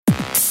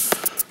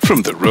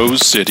From the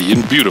Rose City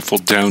in beautiful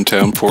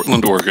downtown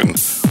Portland, Oregon,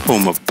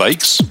 home of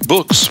bikes,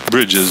 books,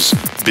 bridges,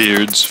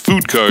 beards,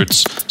 food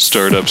carts,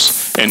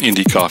 startups, and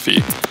indie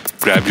coffee.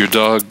 Grab your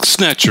dog,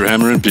 snatch your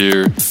hammer and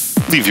beer,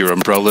 leave your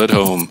umbrella at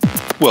home.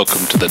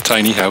 Welcome to the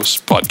Tiny House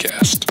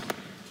Podcast.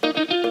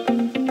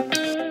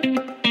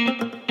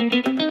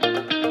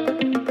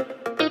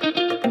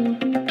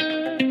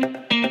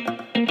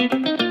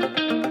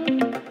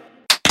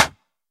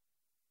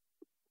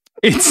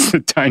 It's the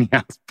Tiny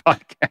House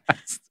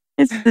Podcast.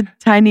 It's the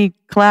tiny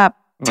clap.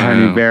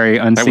 Tiny, very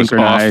unsynchronized.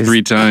 That was off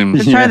 3 times.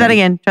 Let's try that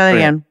again. Try that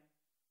again.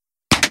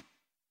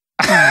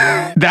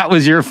 That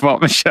was your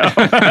fault, Michelle.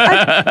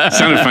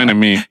 Sounded fine to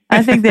me.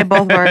 I think they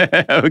both were.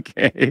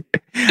 Okay.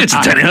 It's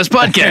the Tiny House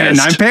Podcast. And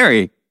I'm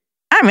Perry.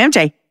 I'm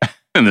MJ.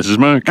 And this is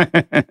Mark.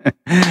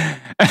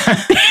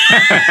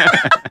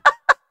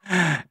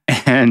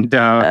 And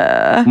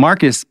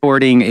Mark is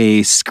sporting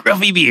a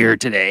scruffy beard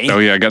today. Oh,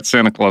 yeah, I got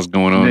Santa Claus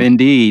going on.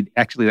 Indeed.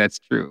 Actually, that's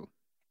true.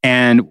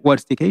 And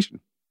what's the occasion?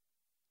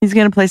 He's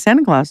going to play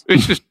Santa Claus.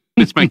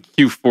 It's my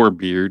Q4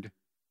 beard.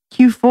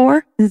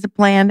 Q4 is a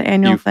planned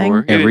annual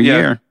thing. Every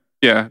year.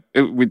 Yeah.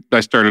 I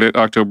started it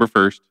October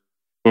 1st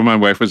when my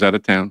wife was out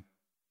of town.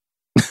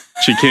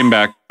 She came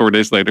back 4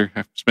 days later.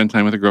 I spent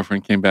time with her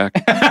girlfriend, came back,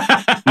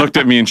 looked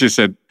at me and she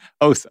said,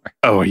 "Oh, sorry.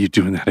 Oh, are you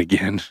doing that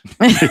again?"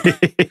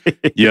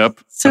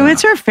 Yep. So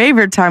it's her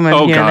favorite time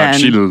of year God, then.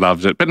 she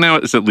loves it. But now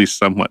it's at least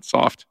somewhat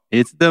soft.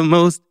 It's the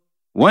most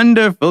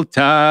wonderful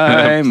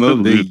time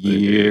of the Absolutely.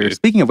 year.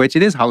 Speaking of which,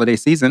 it is holiday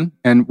season,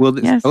 and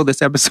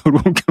this episode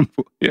won't come.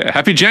 Yeah.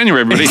 Happy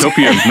January, everybody. Hope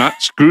you have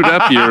not screwed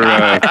up your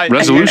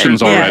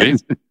resolutions already.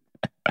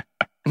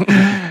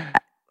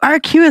 Our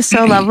Q is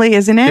so lovely,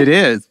 isn't it? It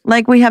is.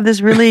 Like we have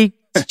this really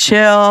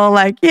chill,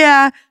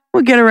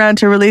 we'll get around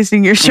to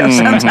releasing your show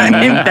sometime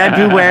in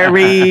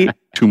February.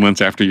 2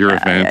 months after your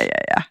event.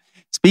 Yeah.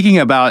 Speaking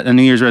about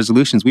New Year's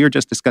resolutions, we were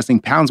just discussing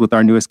pounds with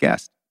our newest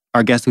guest.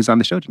 Our guest who's on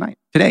the show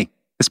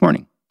this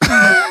morning.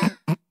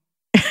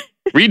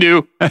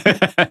 Redo.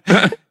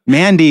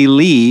 Mandy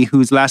Lee,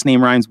 whose last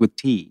name rhymes with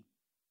T,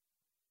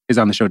 is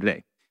on the show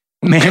today.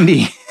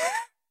 Mandy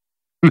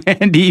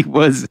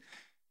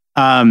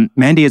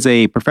is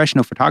a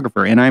professional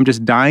photographer, and I'm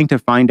just dying to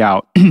find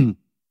out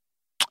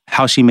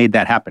how she made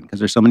that happen, because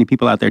there's so many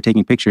people out there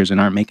taking pictures and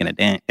aren't making a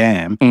damn.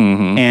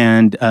 Mm-hmm.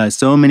 And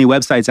so many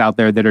websites out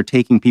there that are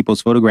taking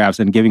people's photographs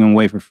and giving them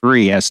away for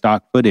free as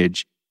stock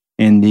footage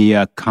in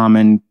the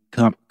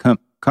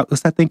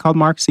what's that thing called,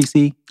 Mark?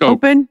 CC?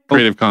 Open?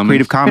 Creative Commons.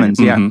 Creative Commons,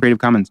 yeah, Mm-hmm. Creative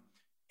Commons.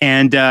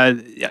 And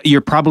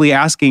you're probably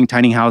asking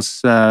Tiny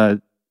House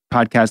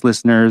podcast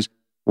listeners,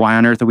 why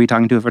on earth are we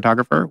talking to a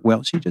photographer?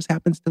 Well, she just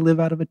happens to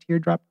live out of a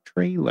teardrop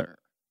trailer.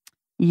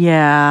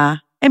 Yeah.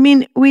 I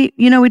mean, we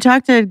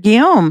talked to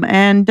Guillaume,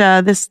 and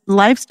this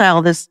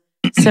lifestyle, this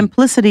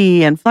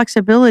simplicity and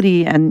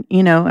flexibility, and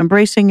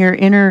embracing your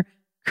inner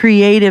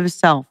creative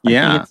self.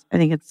 Yeah, I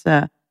think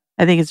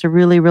it's a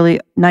really, really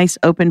nice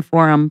open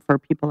forum for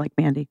people like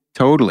Mandy.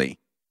 Totally.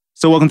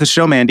 So welcome to the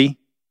show, Mandy.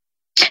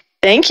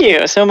 Thank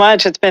you so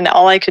much. It's been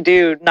all I could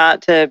do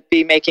not to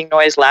be making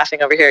noise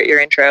laughing over here at your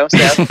intro. So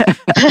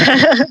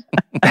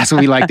that's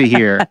what we like to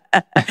hear.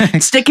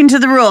 Sticking to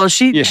the rules.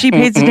 She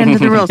pays attention to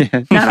the rules.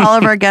 Yeah. Not all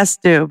of our guests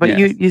do, but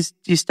Yes.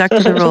 you stuck to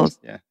the rules.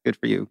 Yeah, good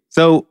for you.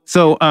 So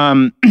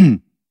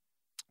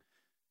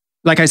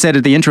like I said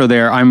at the intro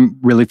there, I'm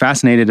really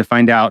fascinated to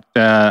find out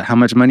how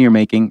much money you're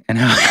making and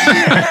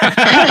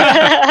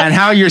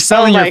how you're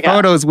selling your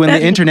photos when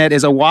the internet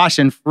is awash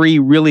in free,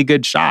 really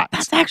good shots.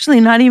 That's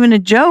actually not even a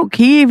joke.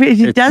 He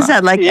does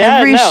that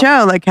every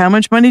show. Like, how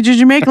much money did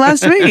you make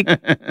last week?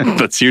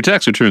 Let's see your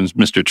tax returns,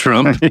 Mr.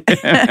 Trump.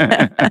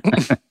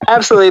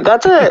 Absolutely.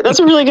 That's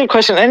a really good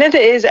question. And it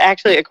is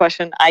actually a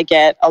question I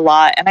get a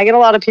lot. And I get a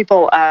lot of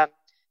people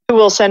who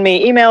will send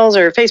me emails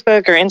or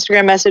Facebook or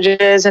Instagram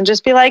messages and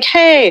just be like,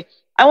 "Hey,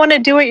 I want to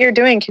do what you're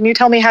doing. Can you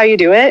tell me how you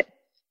do it?"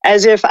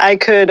 As if I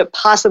could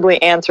possibly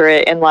answer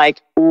it in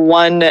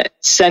one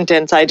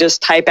sentence I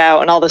just type out,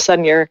 and all of a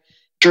sudden your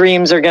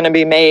dreams are going to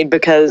be made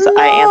because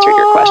I answered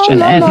your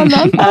question. And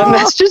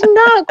that's just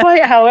not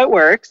quite how it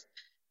works.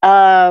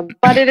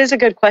 But it is a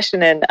good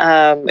question. And,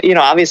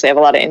 obviously I have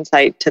a lot of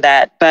insight to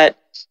that. But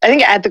I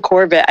think at the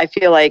core of it, I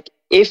feel like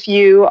if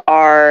you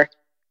are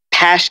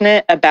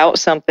passionate about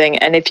something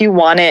and if you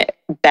want it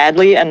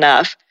badly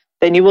enough,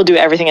 then you will do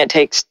everything it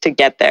takes to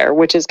get there,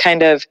 which is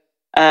kind of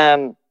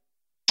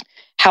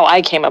how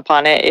I came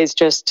upon it. Is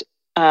just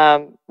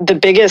the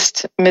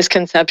biggest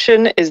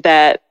misconception is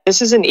that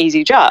this is an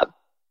easy job.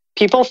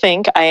 People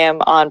think I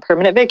am on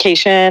permanent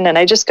vacation and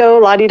I just go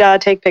la-di-da,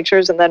 take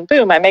pictures, and then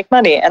boom, I make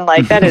money. And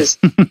that is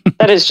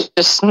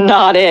just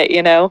not it,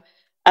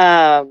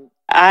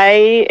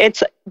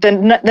 It's the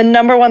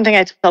number one thing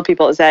I tell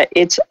people is that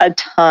it's a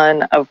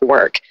ton of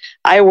work.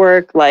 I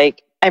work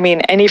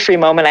any free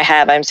moment I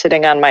have, I'm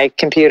sitting on my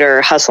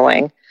computer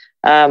hustling,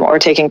 or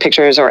taking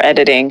pictures or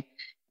editing.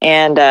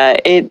 And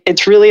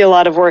it's really a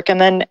lot of work. And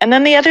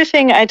then the other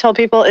thing I tell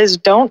people is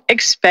don't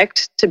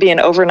expect to be an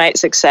overnight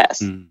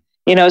success.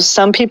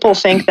 Some people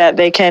think that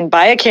they can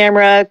buy a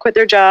camera, quit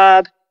their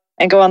job,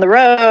 and go on the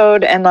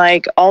road and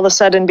like all of a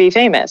sudden be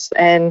famous.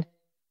 And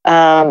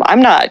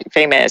I'm not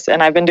famous,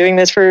 and I've been doing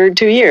this for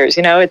 2 years.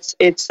 You know,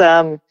 it's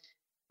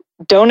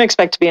don't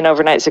expect to be an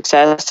overnight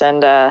success,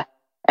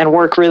 and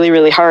work really,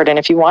 really hard. And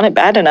if you want it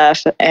bad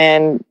enough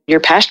and you're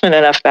passionate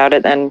enough about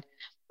it, then,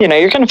 you know,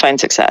 you're going to find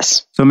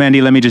success. So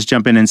Mandy, let me just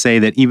jump in and say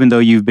that even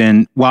though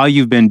while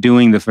you've been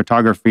doing the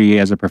photography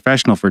as a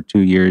professional for 2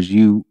 years,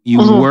 you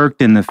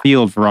worked in the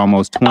field for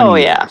almost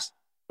 20 years.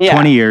 Yeah.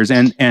 20 years.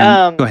 And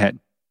go ahead.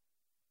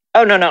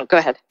 Oh, no, go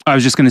ahead. I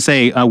was just going to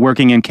say,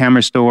 working in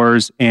camera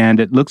stores, and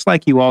it looks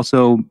like you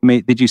also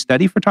did you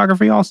study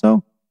photography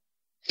also?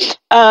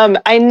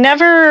 I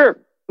never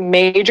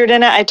majored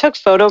in it. I took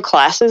photo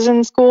classes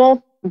in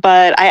school,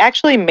 but I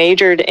actually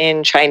majored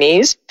in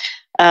Chinese.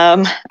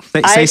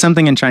 Say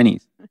something in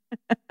Chinese.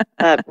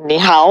 Ni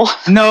hao.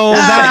 No,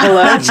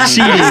 that's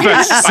cheating.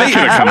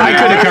 I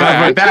could have come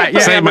up with that. Yeah.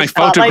 Say my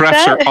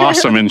photographs are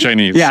awesome in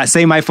Chinese. Yeah,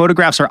 say my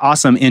photographs are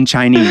awesome in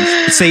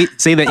Chinese. Say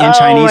that in Chinese.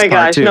 Oh my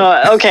gosh, too.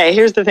 no. Okay,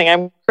 here's the thing.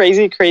 I'm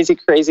crazy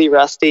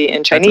rusty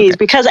in Chinese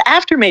because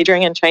after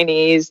majoring in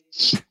Chinese,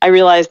 I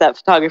realized that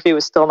photography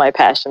was still my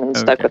passion and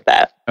stuck with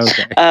that.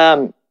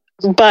 Okay.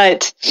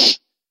 But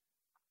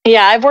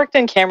yeah, I've worked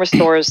in camera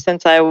stores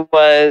since I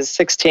was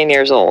 16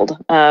 years old.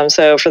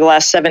 So for the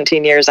last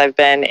 17 years, I've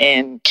been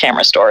in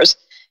camera stores,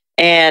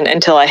 and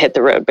until I hit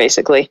the road,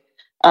 basically.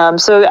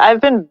 So I've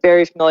been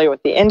very familiar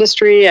with the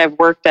industry. I've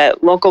worked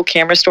at local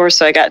camera stores,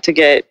 so I got to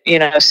get, you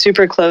know,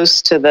 super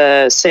close to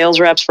the sales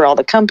reps for all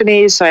the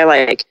companies. So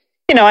I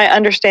I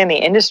understand the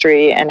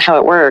industry and how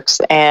it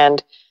works.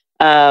 And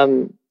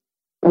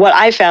what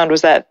I found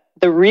was that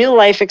the real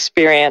life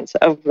experience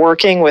of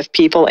working with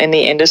people in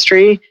the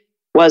industry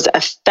was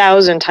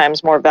 1,000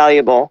 times more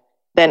valuable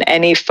than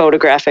any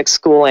photographic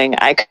schooling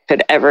I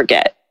could ever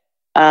get.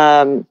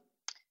 And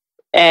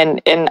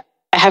I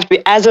have to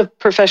be, as a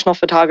professional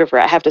photographer,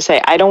 I have to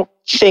say, I don't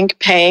think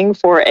paying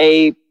for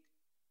a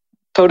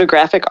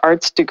photographic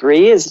arts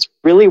degree is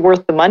really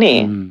worth the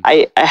money.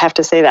 I have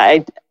to say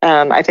that.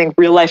 I think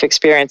real life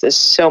experience is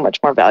so much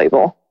more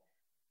valuable.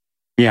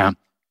 Yeah.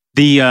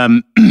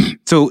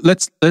 So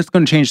let's go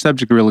and change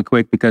subject really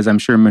quick, because I'm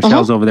sure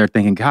Michelle's over there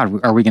thinking,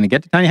 God, are we going to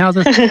get to tiny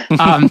houses?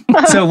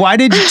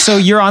 So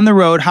you're on the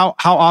road. How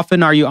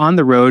often are you on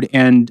the road?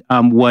 And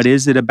what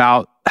is it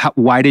about?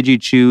 Why did you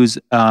choose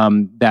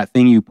that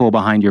thing you pull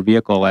behind your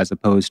vehicle as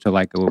opposed to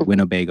like a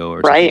Winnebago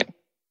or something? Right.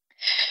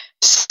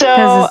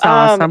 So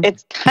awesome.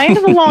 It's kind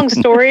of a long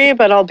story,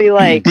 but I'll be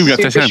like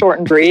super short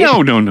and brief. No.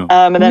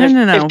 And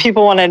then if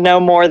people want to know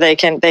more, they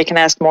can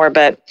ask more.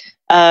 But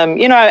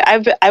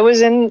I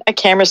was in a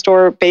camera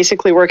store,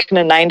 basically working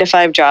a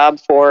 9-to-5 job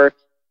for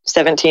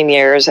 17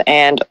 years,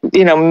 and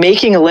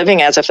making a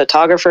living as a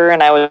photographer.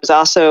 And I was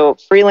also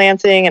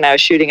freelancing, and I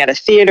was shooting at a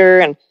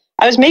theater, and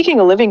I was making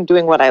a living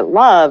doing what I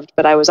loved,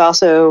 but I was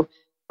also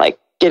like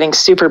getting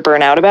super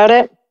burnt out about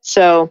it.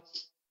 So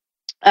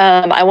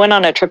I went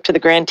on a trip to the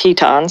Grand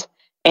Tetons,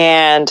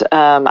 and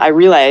I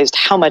realized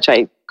how much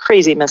I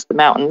crazy missed the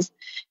mountains.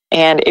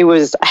 And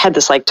I had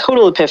this like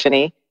total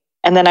epiphany.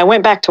 And then I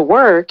went back to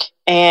work,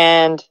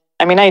 and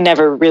I mean, I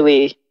never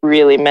really,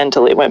 really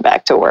mentally went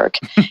back to work.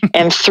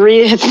 And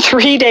three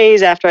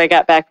days after I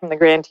got back from the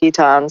Grand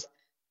Tetons,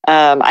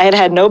 I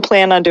had no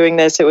plan on doing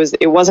this.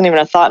 It wasn't even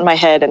a thought in my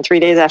head. And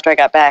 3 days after I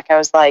got back, I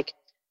was like,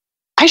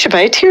 I should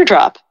buy a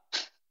teardrop.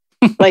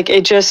 Like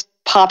it just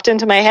popped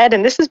into my head.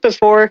 And this is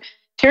before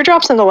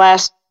teardrops in the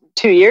last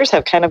 2 years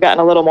have kind of gotten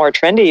a little more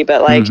trendy,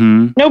 but like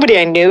nobody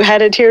I knew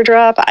had a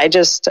teardrop. I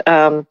just,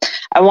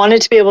 I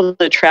wanted to be able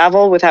to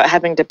travel without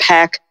having to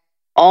pack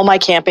all my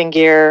camping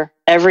gear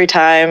every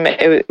time.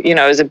 It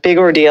was a big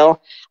ordeal.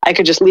 I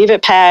could just leave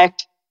it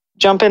packed,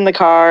 jump in the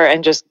car,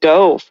 and just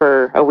go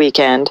for a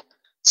weekend.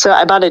 So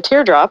I bought a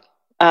teardrop,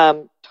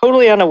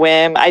 totally on a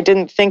whim. I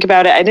didn't think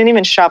about it. I didn't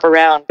even shop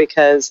around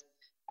because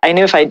I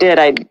knew if I did,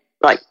 I'd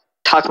like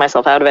talk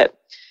myself out of it.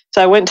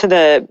 So I went to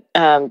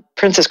the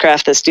Princess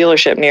Craft, this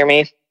dealership near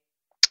me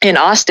in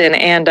Austin,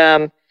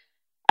 and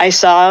I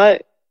saw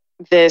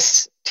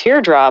this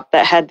teardrop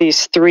that had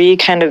these 3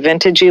 kind of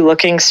vintagey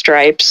looking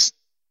stripes,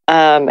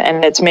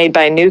 and it's made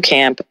by New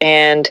Camp.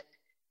 And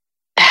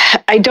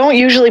I don't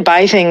usually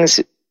buy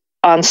things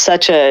on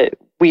such a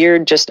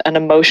weird, just an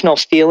emotional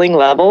feeling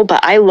level,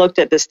 but I looked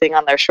at this thing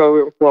on their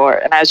showroom floor,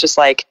 and I was just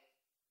like,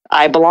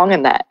 I belong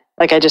in that.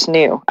 Like I just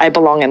knew I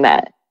belong in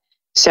that.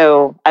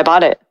 So I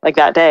bought it like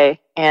that day.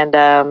 And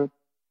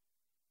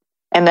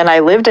then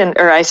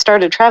I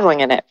started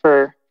traveling in it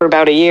for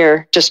about a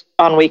year, just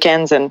on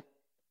weekends. And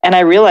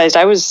I realized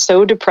I was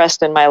so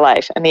depressed in my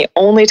life. And the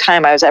only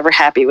time I was ever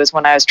happy was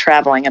when I was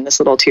traveling in this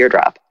little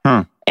teardrop.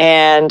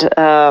 And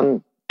I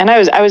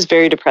was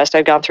very depressed.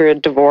 I'd gone through a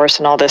divorce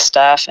and all this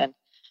stuff. And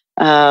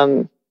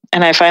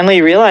I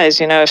finally realized,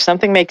 if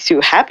something makes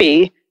you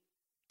happy,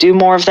 do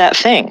more of that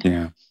thing.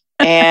 Yeah.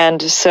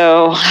 And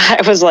so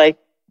I was like,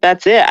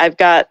 that's it. I've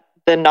got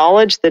the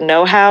knowledge, the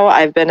know-how.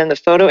 I've been in the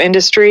photo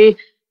industry.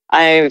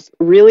 I've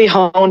really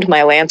honed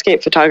my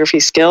landscape photography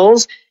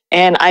skills,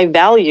 and I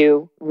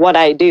value what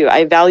I do.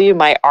 I value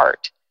my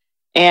art.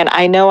 And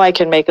I know I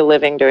can make a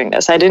living doing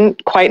this. I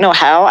didn't quite know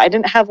how. I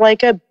didn't have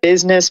like a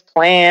business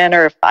plan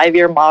or a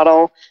 5-year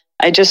model.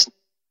 I just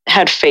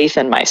had faith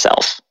in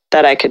myself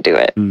that I could do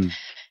it.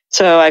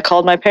 So I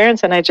called my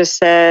parents and I just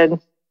said,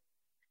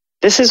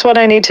 this is what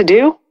I need to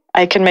do.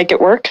 I can make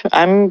it work.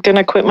 I'm going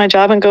to quit my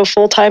job and go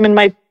full time in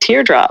my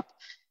teardrop.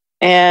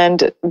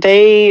 And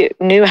they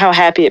knew how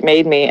happy it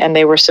made me. And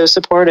they were so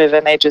supportive.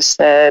 And they just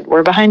said,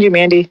 we're behind you,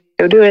 Mandy.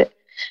 Go do it.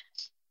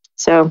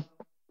 So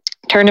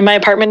turned in my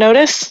apartment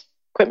notice,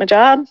 quit my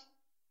job.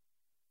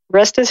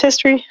 Rest is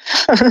history.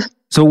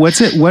 So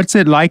what's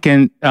it like?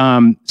 And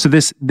so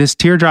this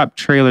teardrop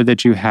trailer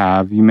that you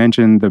have, you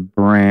mentioned the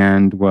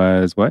brand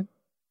was what?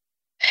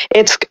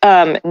 It's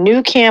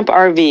New Camp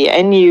RV,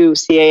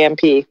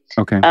 NUCAMP.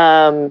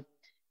 Okay.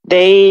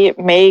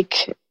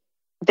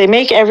 They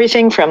make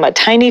everything from a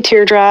tiny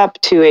teardrop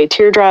to a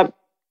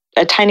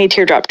tiny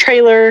teardrop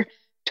trailer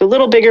to a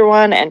little bigger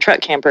one, and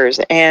truck campers.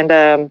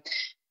 And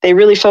they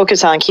really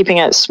focus on keeping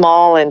it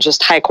small and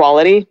just high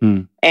quality.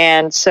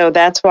 And so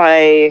that's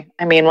why,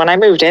 I mean, when I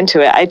moved into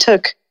it, I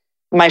took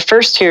my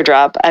first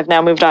teardrop. I've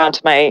now moved on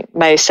to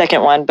my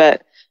second one,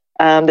 but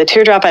the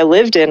teardrop I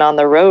lived in on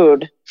the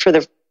road for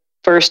the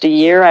first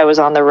year I was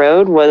on the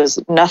road was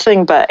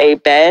nothing but a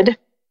bed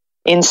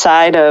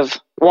inside of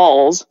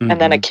walls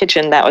and then a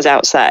kitchen that was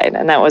outside,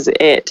 and that was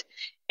it.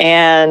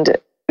 And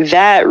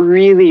that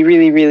really,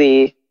 really,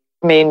 really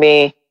made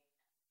me,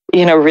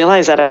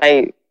 realize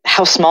that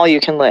how small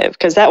you can live.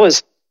 Because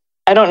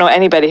I don't know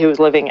anybody who was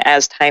living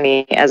as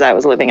tiny as I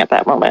was living at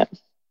that moment.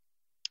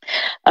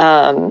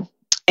 And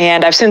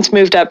I've since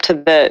moved up to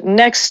the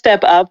next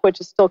step up,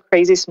 which is still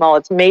crazy small.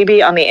 It's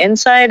maybe on the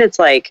inside, it's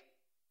like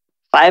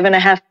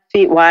 5.5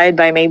 feet wide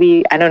by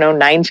maybe,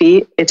 9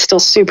 feet. It's still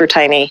super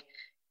tiny.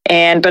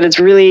 But it's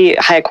really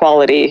high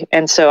quality.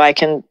 And so I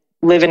can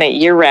live in it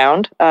year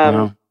round.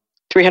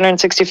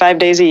 365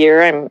 days a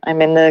year.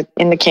 I'm in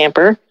the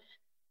camper.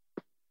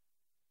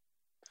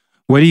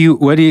 What do you,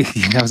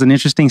 that was an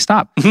interesting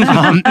stop.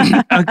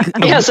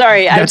 Yeah,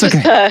 sorry. That's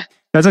okay.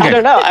 That's okay. I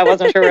don't know. I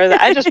wasn't sure where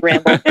I just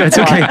rambled. That's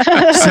okay.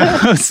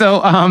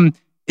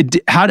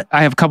 I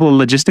have a couple of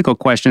logistical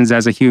questions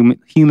as a human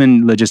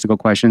logistical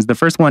questions. The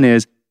first one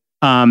is,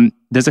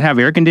 does it have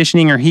air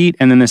conditioning or heat?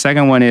 And then the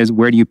second one is,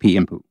 where do you pee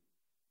and poop?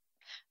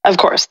 Of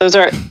course, those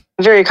are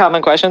very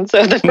common questions.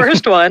 So the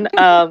first one,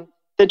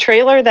 the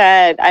trailer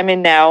that I'm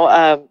in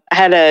now,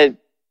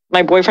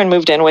 my boyfriend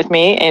moved in with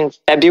me in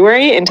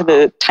February into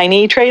the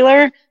tiny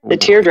trailer, the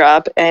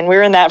teardrop, and we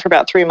were in that for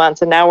about 3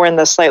 months, and now we're in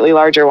the slightly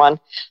larger one.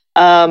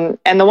 And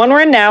the one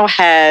we're in now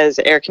has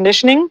air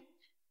conditioning,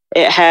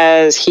 it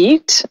has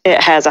heat,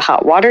 it has a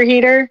hot water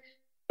heater,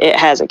 it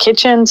has a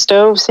kitchen,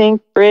 stove,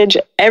 sink, fridge,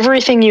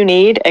 everything you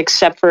need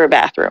except for a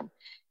bathroom.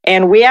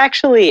 And we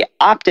actually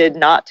opted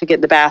not to get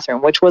the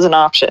bathroom, which was an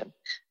option.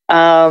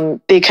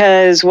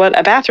 Because what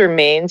a bathroom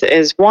means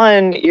is,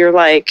 one, you're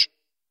like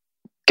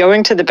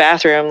going to the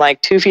bathroom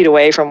like 2 feet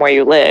away from where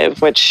you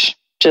live, which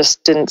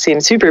just didn't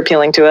seem super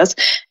appealing to us.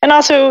 And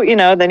also,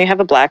 then you have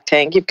a black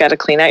tank. You've got to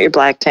clean out your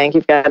black tank.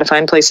 You've got to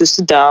find places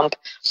to dump.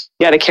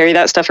 You got to carry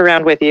that stuff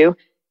around with you.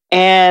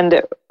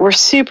 And we're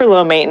super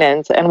low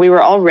maintenance, and we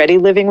were already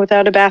living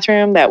without a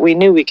bathroom that we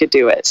knew we could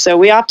do it. So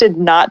we opted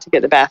not to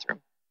get the bathroom.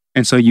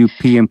 And so you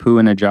pee and poo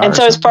in a jar? And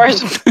so as far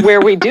as where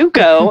we do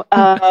go...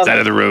 side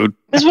of the road.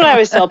 This is what I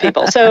always tell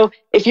people. So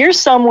if you're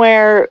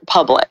somewhere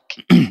public,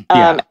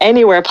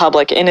 anywhere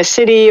public, in a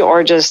city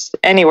or just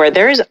anywhere,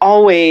 there is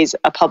always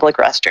a public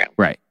restroom.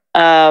 Right.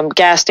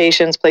 Gas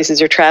stations, places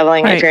you're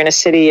traveling. Right. If you're in a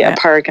city, a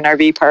park, an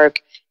RV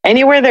park,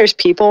 anywhere there's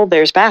people,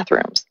 there's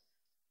bathrooms.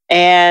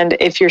 And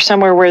if you're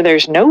somewhere where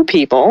there's no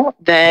people,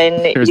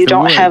 then you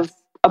don't have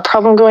a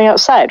problem going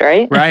outside,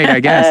 right? Right, I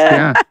guess,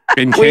 yeah.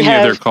 In Kenya,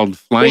 they're called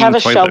flying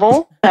toilets. We have a toilets.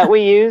 shovel that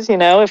we use,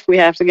 if we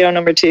have to go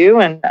number 2,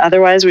 and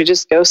otherwise we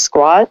just go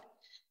squat.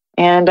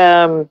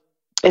 And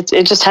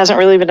it just hasn't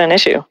really been an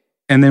issue.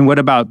 And then what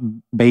about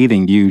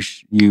bathing? Do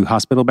you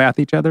hospital bath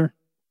each other?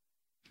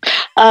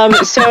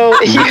 So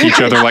With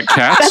each other like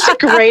cats? That's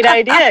a great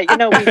idea. We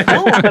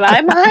don't, but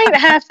I might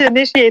have to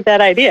initiate that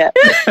idea.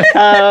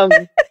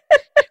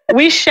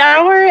 We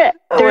shower.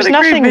 There's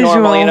nothing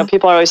normal.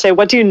 People always say,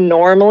 what do you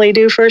normally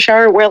do for a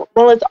shower? Well,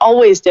 it's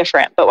always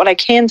different. But what I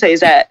can say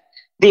is that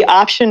the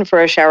option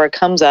for a shower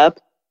comes up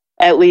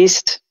at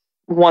least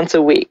once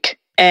a week.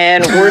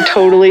 And we're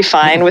totally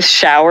fine with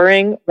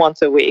showering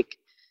once a week.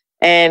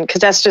 And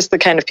because that's just the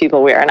kind of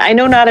people we are. And I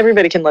know not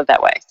everybody can live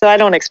that way, so I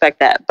don't expect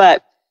that.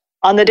 But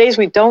on the days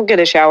we don't get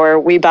a shower,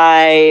 we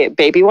buy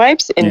baby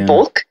wipes in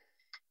bulk.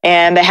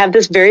 And they have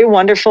this very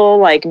wonderful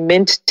like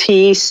mint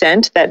tea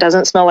scent that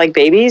doesn't smell like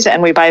babies.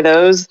 And we buy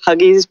those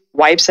Huggies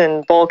wipes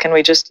in bulk, and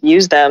we just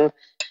use them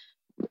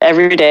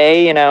every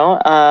day,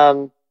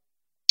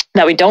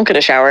 that we don't get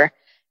a shower.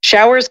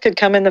 Showers could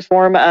come in the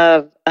form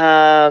of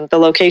the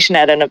location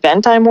at an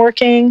event I'm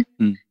working,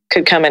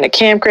 could come in a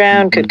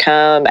campground, could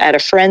come at a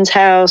friend's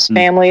house,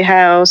 family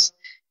house,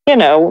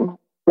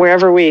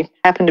 wherever we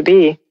happen to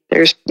be.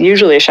 There's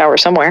usually a shower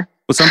somewhere.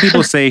 Well, some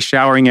people say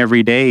showering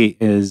every day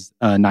is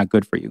not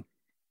good for you.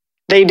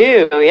 They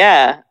do,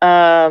 yeah.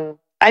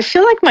 I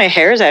feel like my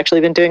hair has actually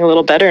been doing a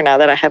little better now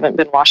that I haven't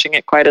been washing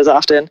it quite as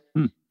often.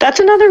 That's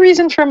another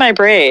reason for my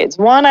braids.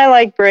 One, I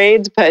like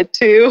braids, but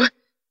two,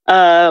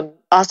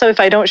 also if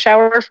I don't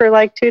shower for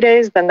like 2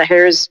 days, then the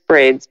hair is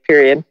braids,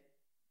 period.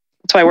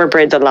 That's why I wear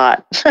braids a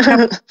lot.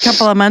 A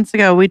couple of months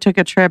ago, we took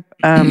a trip,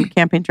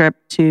 camping trip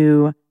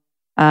to,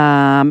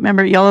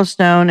 remember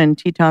Yellowstone and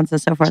Tetons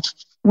and so forth.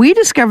 We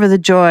discovered the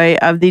joy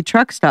of the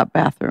truck stop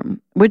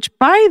bathroom, which,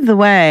 by the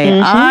way,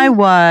 I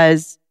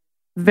was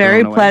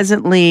very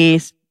pleasantly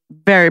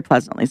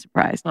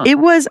surprised. It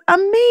was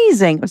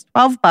amazing. It was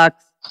 $12,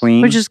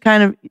 Clean. which is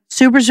kind of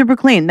super, super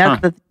clean.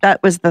 That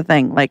was the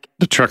thing. Like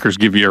The truckers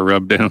give you a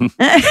rub down. With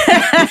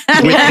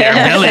their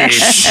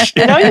bellies.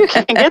 You know, you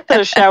can get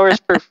those showers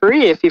for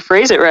free if you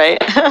phrase it right.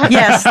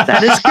 yes,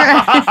 that is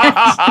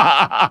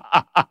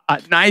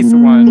correct. Nice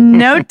one.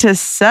 Note to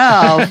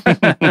self.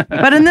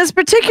 But in this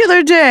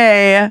particular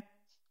day,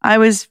 I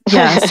was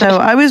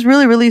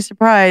really, really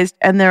surprised.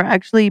 And they're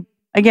actually,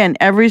 again,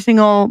 every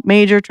single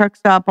major truck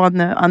stop on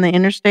the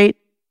interstate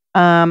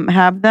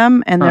have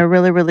them, and they're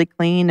really, really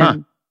clean.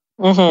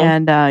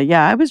 And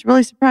I was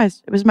really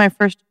surprised. It was my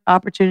first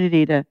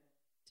opportunity to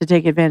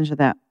take advantage of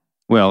that.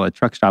 Well, a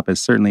truck stop is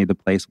certainly the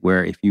place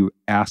where if you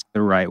ask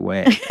the right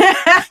way,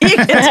 you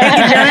can take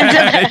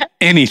advantage of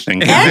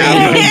Anything.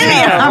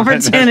 any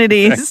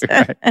opportunities.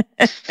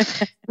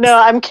 No,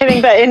 I'm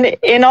kidding. But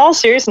in all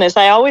seriousness,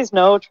 I always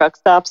know truck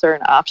stops are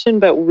an option,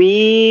 but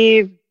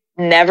we've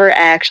never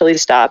actually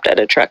stopped at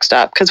a truck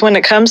stop. Because when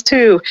it comes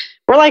to,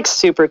 we're like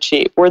super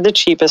cheap. We're the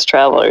cheapest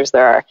travelers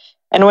there are.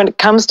 And when it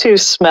comes to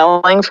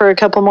smelling for a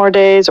couple more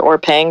days or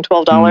paying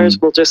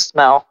 $12, we'll just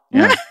smell.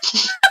 Yeah,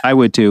 I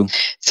would too.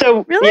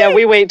 So Really? yeah,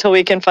 we wait till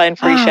we can find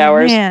free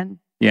showers. Man.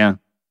 Yeah.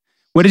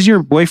 What does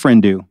your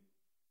boyfriend do?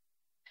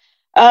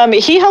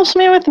 He helps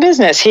me with the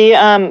business.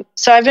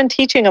 So I've been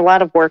teaching a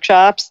lot of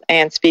workshops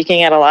and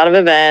speaking at a lot of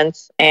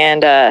events,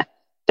 and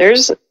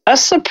there's a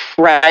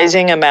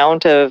surprising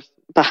amount of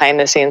behind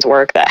the scenes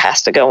work that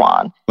has to go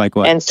on. Like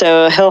what? And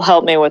so he'll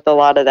help me with a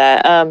lot of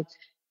that.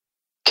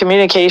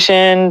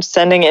 Communication,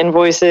 sending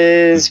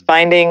invoices,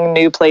 finding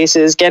new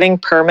places, getting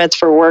permits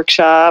for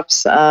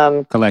workshops,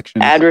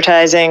 Collections.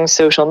 advertising,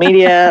 social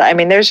media. I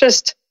mean, there's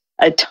just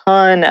a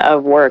ton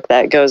of work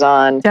that goes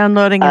on.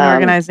 Downloading and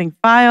organizing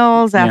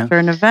files after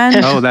an event.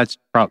 Oh, that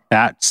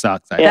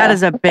sucks. That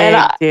is a big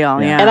deal.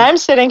 Yeah. And I'm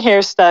sitting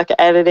here stuck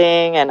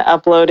editing and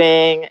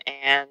uploading.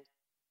 And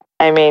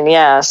I mean,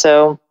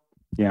 so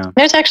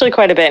there's actually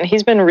quite a bit. And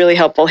he's been really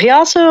helpful. He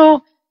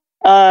also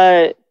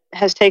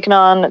has taken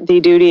on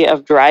the duty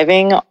of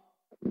driving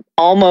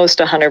almost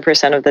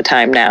 100% of the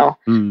time now.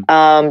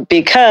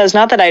 Because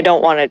not that I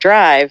don't want to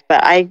drive,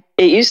 but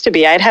it used to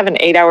be I'd have an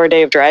 8-hour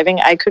day of driving.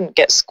 I couldn't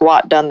get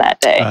squat done that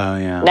day. Oh,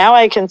 yeah. Now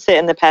I can sit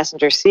in the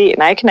passenger seat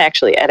and I can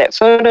actually edit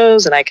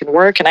photos and I can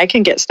work and I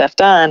can get stuff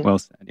done. Well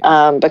said.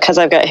 Yeah. Because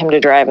I've got him to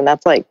drive, and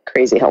that's like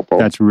crazy helpful.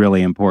 That's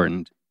really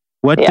important.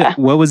 What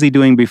was he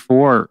doing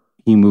before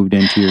he moved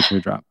into your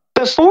teardrop?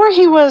 Before,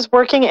 he was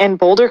working in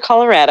Boulder,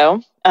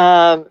 Colorado,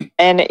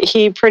 and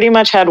he pretty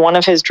much had one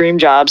of his dream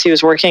jobs. He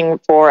was working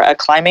for a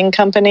climbing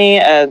company.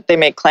 They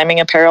make climbing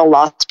apparel,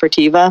 La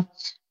Sportiva,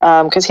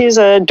 because he's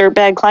a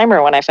dirtbag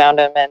climber when I found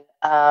him. And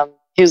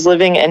he was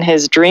living in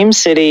his dream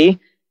city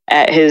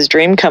at his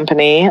dream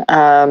company,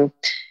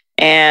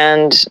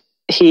 and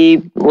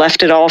he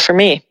left it all for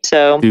me.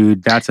 So,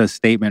 dude, that's a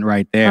statement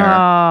right there.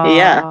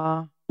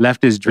 Yeah.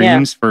 Left his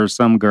dreams for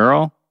some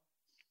girl?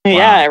 Wow.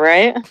 Yeah,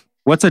 right?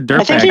 What's a dirtbag?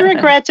 I think he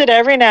regrets it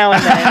every now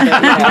and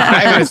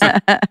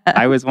then.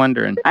 I was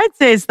wondering. I'd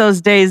say it's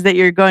those days that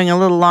you're going a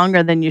little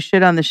longer than you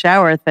should on the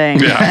shower thing.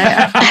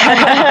 Yeah.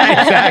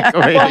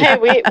 Exactly. Well,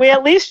 hey, we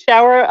at least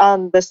shower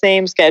on the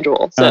same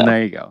schedule. So. Oh,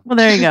 there you go. Well,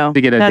 there you go.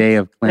 To get a day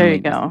of there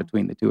you cleanliness go.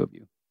 between the two of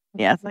you.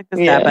 Yeah, it's like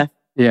the Sabbath.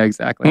 Yeah,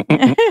 exactly.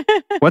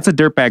 What's a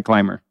dirtbag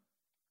climber?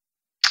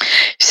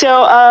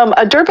 So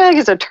a dirtbag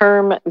is a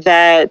term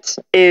that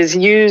is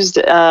used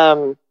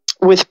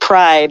with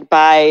pride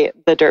by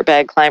the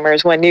dirtbag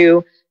climbers when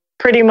you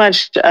pretty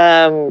much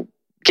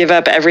give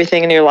up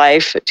everything in your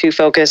life to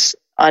focus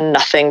on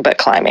nothing but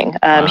climbing.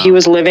 Wow. He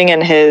was living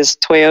in his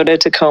Toyota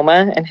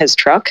Tacoma in his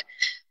truck.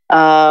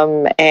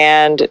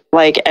 And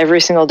like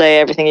every single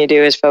day, everything you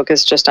do is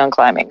focused just on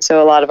climbing.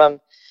 So a lot of them,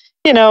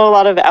 a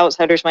lot of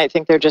outsiders might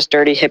think they're just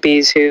dirty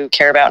hippies who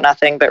care about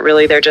nothing, but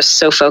really they're just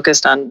so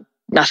focused on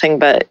nothing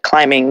but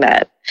climbing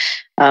that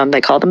they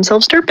call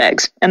themselves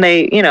dirtbags, and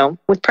they,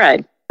 with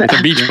pride. It's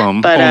a beach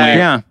bum. But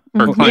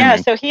for climbing. Yeah,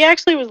 so he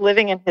actually was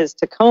living in his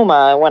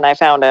Tacoma when I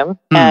found him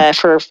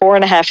for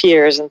 4.5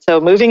 years, and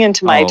so moving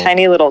into my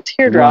tiny little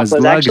teardrop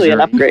was actually an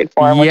upgrade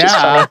for him, which is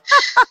funny.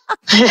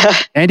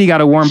 And he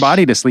got a warm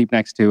body to sleep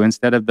next to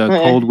instead of the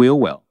cold wheel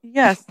well.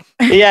 Yes.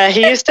 Yeah,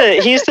 he used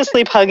to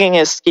sleep hugging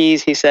his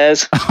skis, he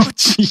says. Oh,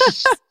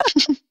 jeez.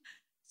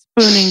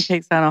 Spooning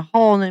takes on a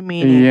whole new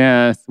meaning.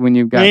 Yes, when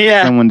you've got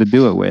someone to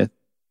do it with.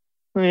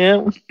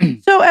 Yeah.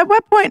 So at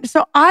what point,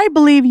 so I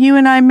believe you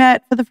and I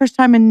met for the first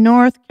time in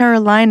North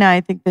Carolina,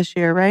 I think this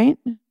year, right?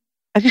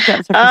 I think that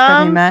was the first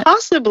time we met.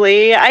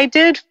 Possibly. I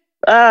did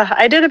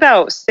I did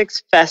about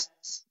 6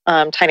 fests,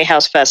 tiny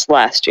house fests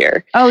last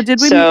year. Oh, did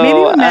we? So, maybe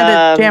we met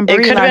at Jamboree it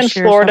could have been last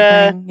year or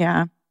Florida. something.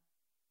 Yeah.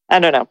 I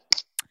don't know.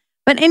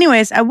 But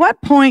anyways, at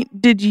what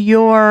point did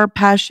your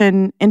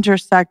passion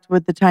intersect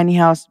with the tiny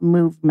house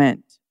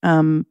movement?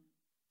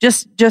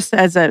 Just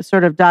as a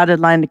sort of dotted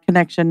line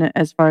connection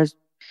as far as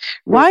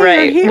why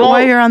you're here,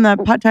 why you're on the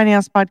Tiny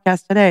House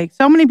podcast today.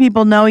 So many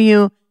people know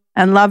you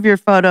and love your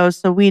photos,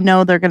 so we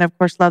know they're going to, of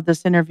course, love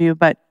this interview.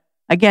 But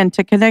again,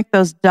 to connect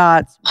those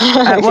dots,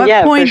 at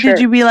what point did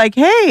you be like,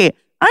 hey,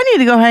 I need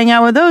to go hang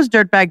out with those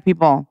dirtbag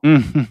people?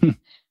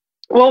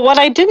 Well, what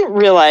I didn't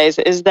realize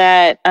is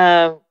that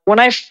when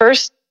I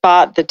first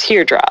bought the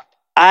teardrop,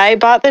 I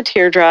bought the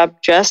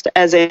teardrop just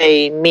as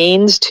a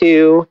means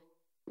to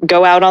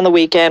go out on the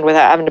weekend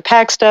without having to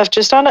pack stuff,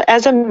 just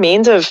as a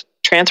means of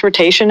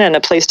transportation and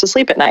a place to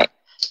sleep at night.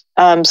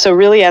 So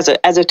really as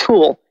a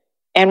tool.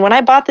 And when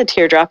I bought the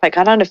teardrop, I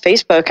got onto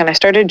Facebook and I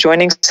started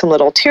joining some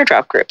little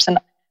teardrop groups. And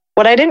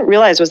what I didn't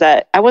realize was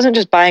that I wasn't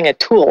just buying a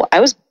tool, I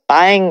was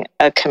buying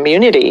a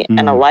community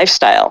and a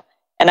lifestyle.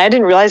 And I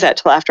didn't realize that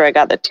till after I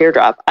got the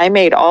teardrop. I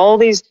made all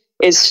these,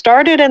 it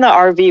started in the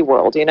RV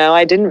world,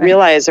 I didn't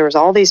realize there was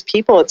all these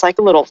people. It's like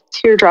a little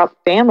teardrop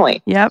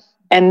family. Yep.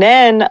 And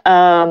then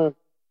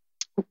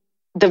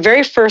the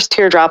very first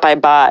teardrop I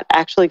bought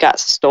actually got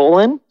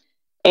stolen,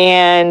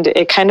 and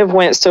it kind of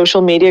went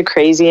social media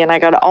crazy, and I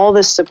got all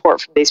this support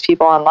from these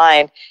people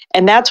online.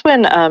 And that's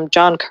when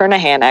John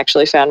Kernahan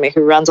actually found me,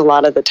 who runs a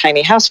lot of the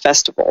tiny house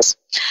festivals.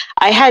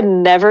 I had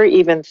never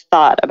even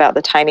thought about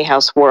the tiny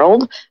house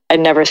world. I'd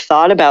never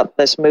thought about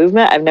this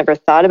movement. I've never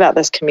thought about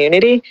this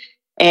community.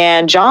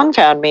 And John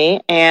found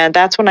me, and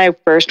that's when I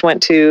first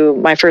went to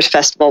my first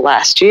festival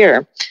last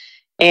year.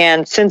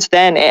 And since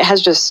then, it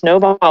has just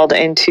snowballed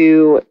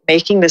into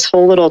making this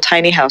whole little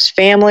tiny house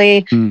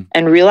family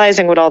and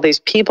realizing what all these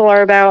people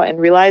are about, and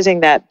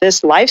realizing that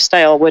this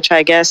lifestyle, which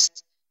I guess,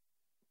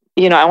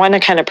 I want to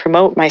kind of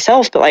promote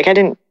myself, but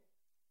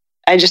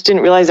I just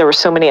didn't realize there were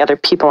so many other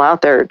people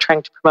out there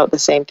trying to promote the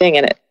same thing.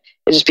 And it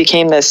just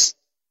became this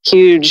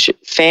huge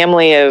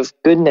family of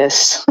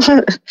goodness.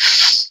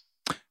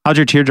 How'd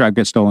your teardrop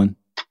get stolen?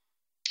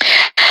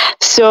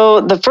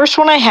 So the first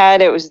one I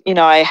had, it was,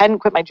 I hadn't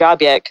quit my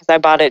job yet because I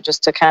bought it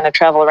just to kind of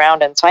travel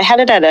around. And so I had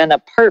it at an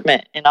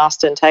apartment in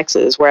Austin,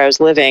 Texas, where I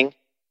was living.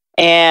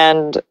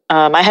 And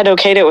I had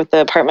okayed it with the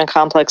apartment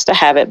complex to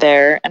have it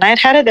there. And I had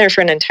had it there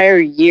for an entire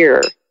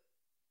year.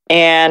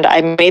 And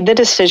I made the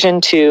decision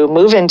to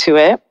move into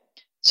it.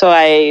 So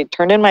I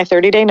turned in my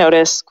 30-day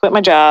notice, quit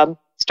my job,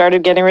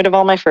 started getting rid of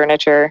all my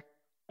furniture.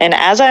 And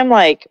as I'm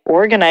like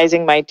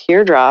organizing my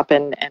teardrop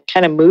and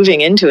kind of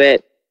moving into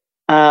it,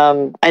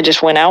 I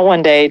just went out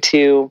one day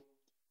to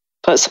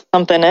put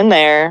something in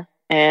there,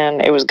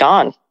 and it was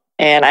gone.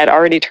 And I'd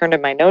already turned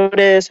in my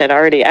notice.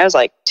 I was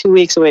like 2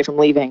 weeks away from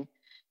leaving.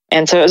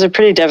 And so it was a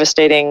pretty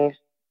devastating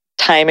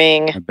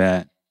timing. I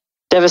bet.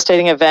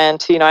 Devastating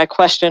event. I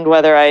questioned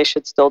whether I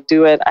should still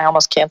do it. I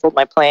almost canceled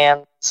my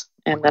plans.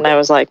 And then I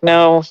was like,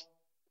 no,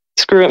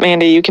 screw it,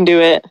 Mandy, you can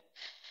do it.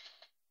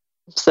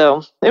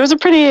 So it was a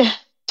pretty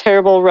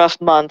terrible,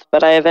 rough month,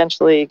 but I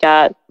eventually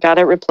got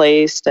it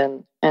replaced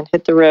and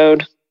hit the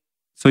road.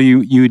 So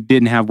you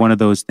didn't have one of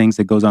those things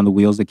that goes on the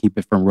wheels that keep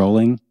it from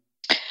rolling?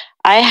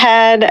 I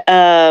had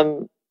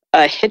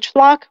a hitch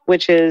lock,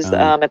 which is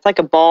it's like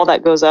a ball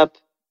that goes up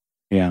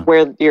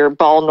where your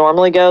ball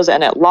normally goes,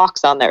 and it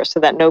locks on there so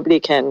that nobody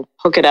can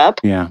hook it up.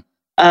 Yeah.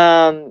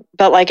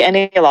 But like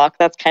any lock,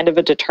 that's kind of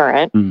a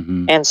deterrent.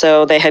 Mm-hmm. And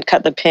so they had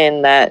cut the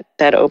pin that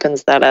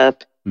opens that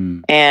up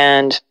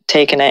and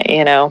taken it,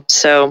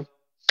 So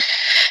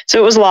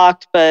it was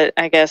locked, but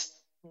I guess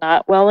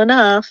not well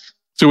enough.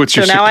 So what's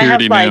your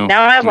security now?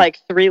 Now I have like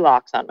 3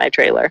 locks on my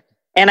trailer.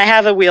 And I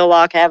have a wheel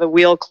lock. I have a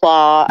wheel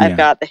claw. Yeah. I've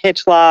got the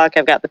hitch lock.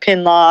 I've got the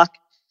pin lock.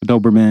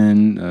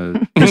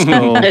 Doberman,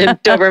 pistol.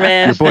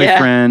 Doberman. Your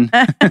boyfriend.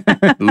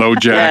 Yeah. Low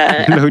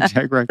jack. Low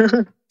jack, right.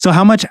 So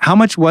how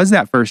much was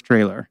that first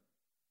trailer?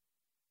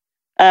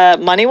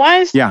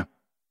 Money-wise? Yeah.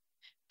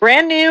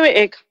 Brand new,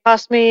 it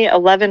cost me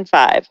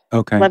 $11,500.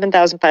 Okay.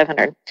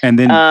 $11,500. And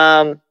then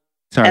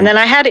and then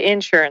I had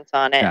insurance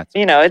on it.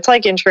 It's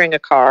like insuring a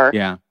car.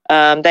 Yeah.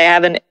 They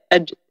have it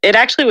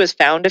actually was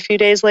found a few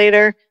days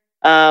later,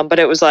 but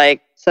it was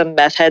like some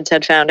meth heads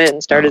had found it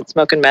and started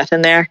smoking meth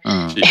in there.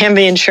 And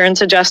the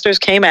insurance adjusters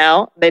came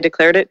out. They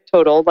declared it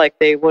totaled like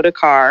they would a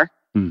car.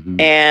 Mm-hmm.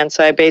 And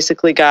so I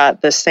basically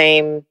got the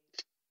same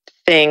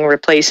thing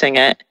replacing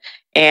it.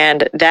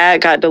 And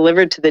that got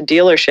delivered to the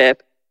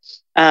dealership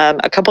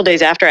a couple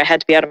days after I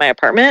had to be out of my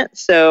apartment.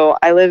 So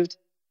I lived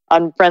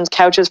on friends'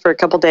 couches for a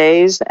couple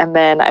days, and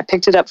then I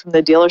picked it up from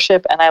the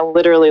dealership, and I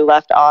literally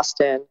left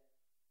Austin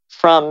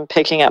from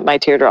picking up my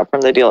teardrop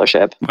from the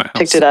dealership. Wow.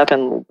 Picked it up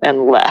and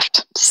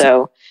left.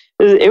 So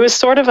it was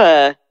sort of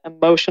a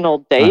emotional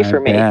day for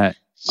me. Bet.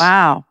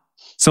 Wow.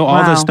 So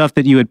all the stuff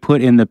that you had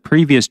put in the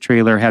previous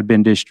trailer had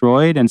been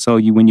destroyed, and so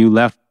when you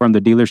left from the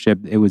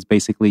dealership, it was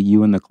basically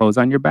you and the clothes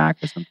on your back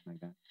or something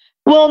like that?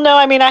 Well, no,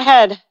 I mean,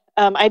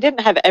 I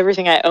didn't have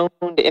everything I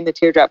owned in the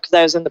teardrop because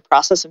I was in the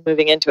process of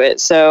moving into it.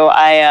 So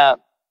I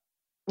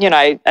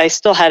I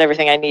still had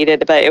everything I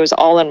needed, but it was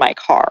all in my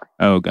car.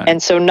 Oh, God.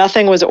 And so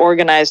nothing was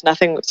organized,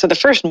 nothing. So the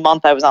first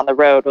month I was on the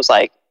road was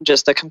like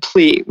just a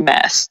complete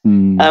mess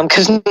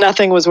because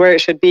nothing was where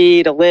it should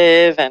be to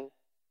live. And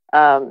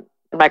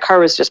my car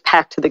was just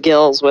packed to the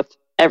gills with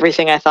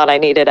everything I thought I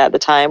needed at the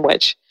time,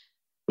 which,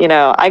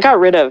 I got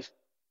rid of,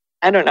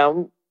 I don't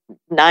know,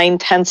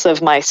 9/10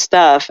 of my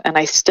stuff, and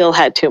I still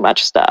had too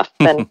much stuff.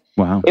 And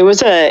wow. It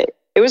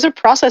was a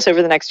process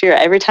over the next year.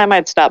 Every time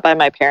I'd stop by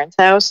my parents'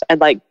 house, I'd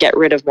like get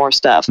rid of more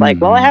stuff. Like,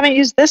 well, I haven't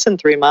used this in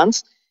 3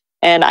 months.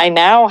 And I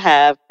now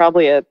have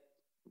probably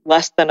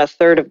less than a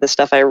third of the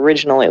stuff I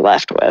originally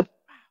left with.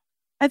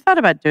 I thought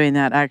about doing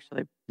that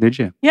actually. Did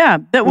you? Yeah.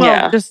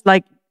 Just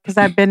like, because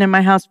I've been in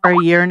my house for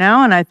a year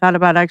now, and I thought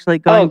about actually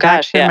going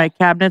back to my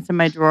cabinets and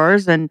my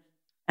drawers and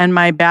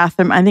my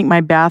bathroom. I think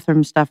my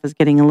bathroom stuff is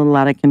getting a little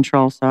out of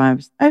control. So I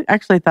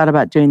actually thought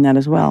about doing that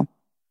as well.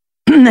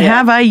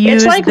 Have I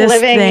used it's like this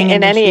living thing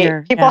in any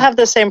year? People have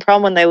the same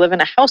problem when they live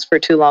in a house for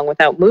too long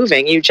without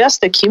moving. You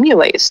just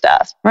accumulate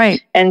stuff.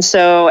 Right. And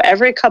so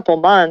every couple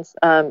months,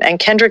 and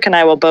Kendrick and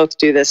I will both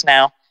do this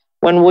now,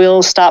 when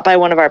we'll stop by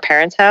one of our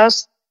parents'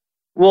 house,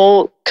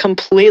 we'll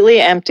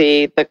completely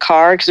empty the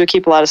car, because we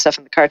keep a lot of stuff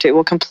in the car too.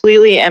 We'll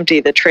completely empty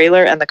the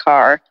trailer and the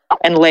car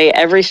and lay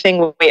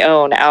everything we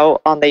own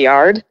out on the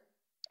yard.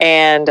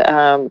 And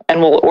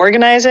we'll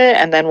organize it,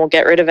 and then we'll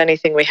get rid of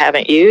anything we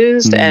haven't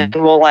used, and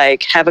we'll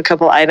like have a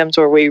couple items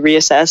where we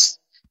reassess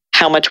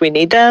how much we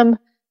need them.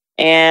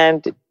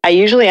 And I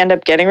usually end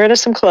up getting rid of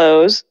some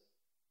clothes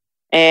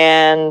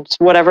and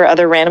whatever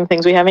other random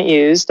things we haven't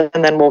used,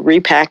 and then we'll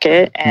repack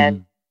it.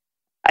 And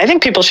I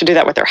think people should do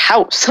that with their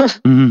house.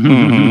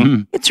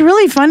 It's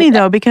really funny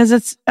though, because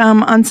it's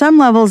on some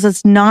levels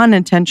it's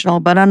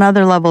non-intentional, but on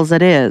other levels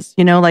it is.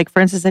 Like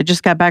for instance, I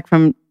just got back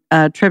from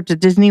a trip to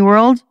Disney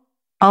World.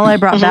 All I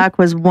brought back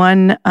was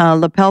one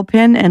lapel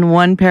pin and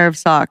one pair of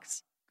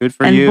socks. Good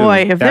for you.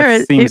 Boy, if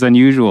that seems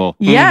unusual.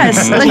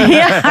 Yes.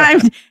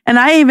 And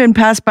I even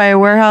passed by a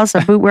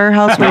boot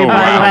warehouse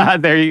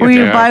where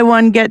you buy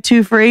one, get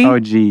two free. Oh,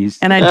 geez.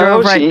 And I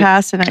drove right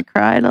past and I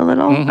cried a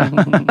little.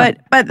 But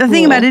the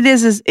thing about it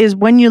is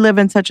when you live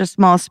in such a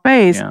small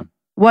space,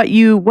 what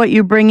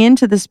you bring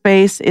into the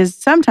space is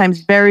sometimes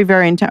very,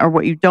 very intentional, or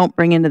what you don't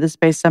bring into the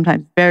space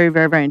sometimes very,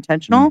 very, very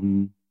intentional.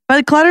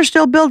 But clutter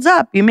still builds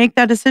up. You make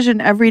that decision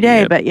every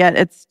day, but yet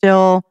it's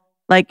still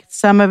like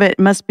some of it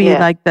must be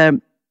like the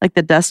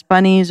dust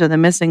bunnies or the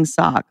missing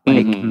sock.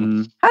 Like,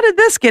 how did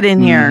this get in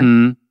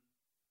here?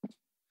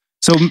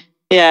 So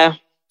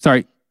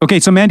sorry. Okay,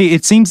 so Mandy,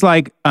 it seems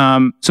like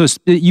so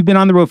you've been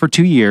on the road for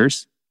 2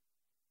 years.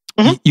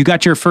 You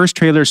got your first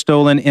trailer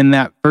stolen in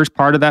that first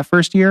part of that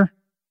first year?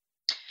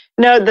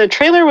 No, the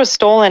trailer was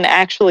stolen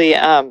actually.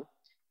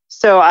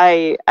 So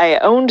I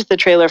owned the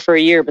trailer for a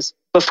year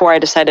before I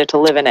decided to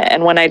live in it.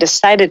 And when I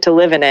decided to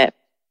live in it,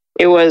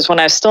 it was when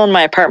I was still in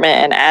my apartment,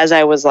 and as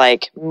I was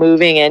like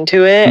moving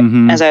into it,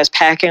 as I was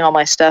packing all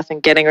my stuff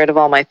and getting rid of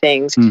all my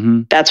things,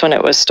 that's when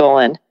it was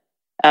stolen,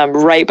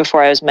 right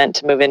before I was meant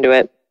to move into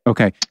it.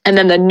 Okay. And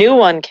then the new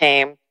one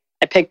came,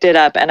 I picked it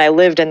up, and I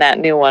lived in that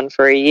new one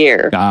for a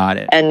year. Got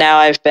it. And now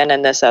I've been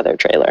in this other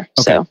trailer.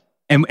 Okay. So.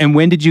 And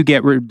when did you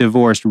get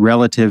divorced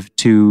relative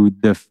to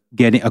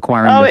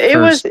acquiring? It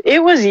was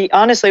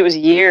honestly, it was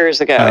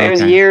years ago. It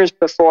was years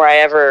before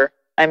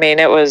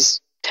it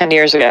was 10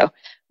 years ago.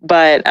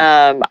 But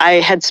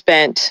I had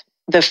spent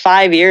the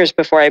 5 years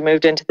before I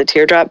moved into the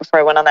teardrop, before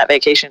I went on that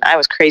vacation, I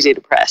was crazy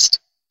depressed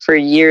for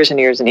years and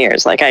years and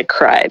years. Like I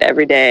cried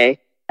every day.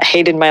 I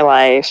hated my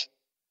life.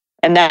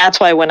 And that's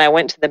why when I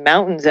went to the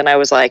mountains and I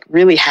was like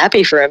really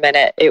happy for a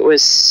minute, it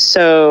was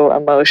so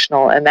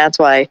emotional. And that's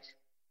why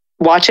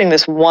watching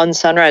this one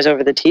sunrise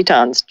over the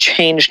Tetons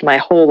changed my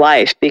whole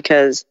life,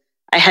 because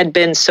I had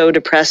been so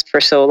depressed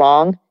for so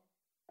long,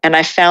 and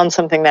I found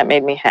something that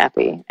made me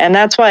happy. And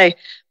that's why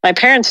my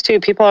parents too,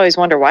 people always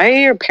wonder, why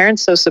are your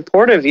parents so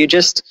supportive? You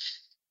just,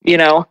 you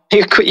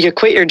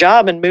quit your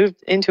job and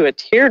moved into a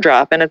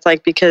teardrop. And it's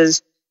like,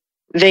 because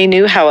they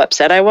knew how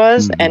upset I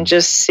was, and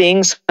just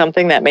seeing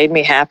something that made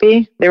me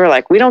happy, they were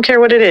like, we don't care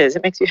what it is.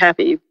 It makes you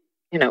happy.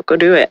 Go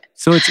do it.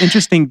 So it's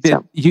interesting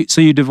that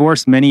you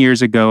divorced many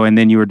years ago, and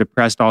then you were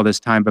depressed all this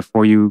time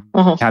before you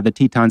had the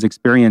Tetons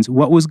experience.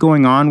 What was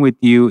going on with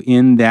you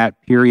in that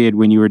period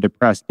when you were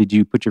depressed? Did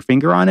you put your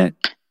finger on it?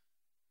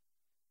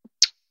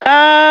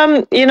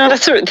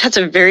 That's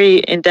a very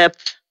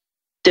in-depth,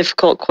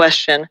 difficult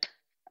question.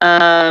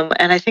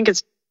 And I think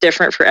it's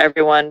different for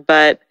everyone,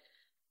 but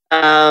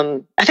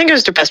I think I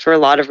was depressed for a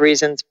lot of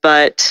reasons,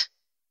 but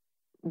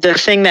the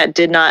thing that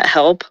did not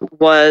help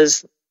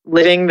was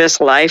living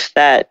this life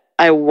that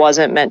I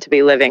wasn't meant to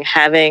be living.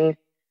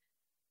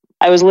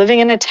 I was living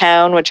in a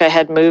town which I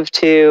had moved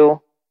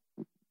to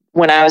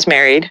when I was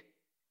married.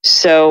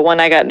 So when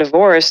I got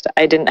divorced,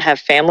 I didn't have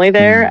family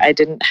there. I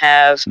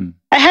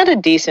had a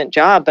decent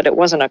job, but it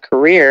wasn't a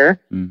career.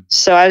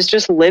 So I was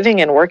just living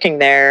and working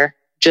there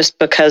just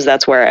because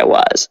that's where I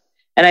was.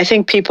 And I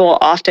think people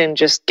often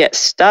just get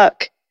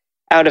stuck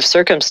out of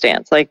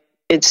circumstance. Like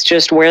it's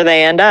just where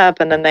they end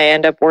up, and then they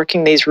end up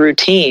working these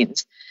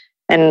routines.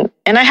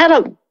 And I had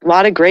a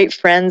lot of great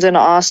friends in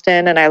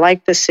Austin, and I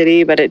liked the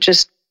city, but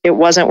it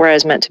wasn't where I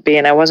was meant to be.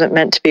 And I wasn't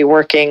meant to be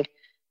working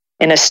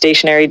in a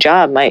stationary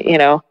job.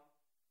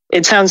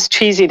 It sounds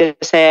cheesy to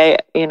say,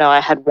 I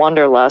had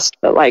wanderlust,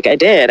 but like I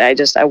did,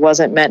 I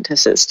wasn't meant to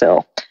sit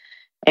still.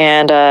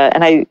 And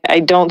I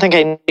don't think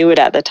I knew it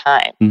at the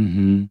time.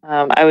 Mm-hmm.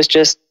 I was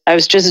just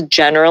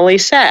generally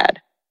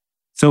sad.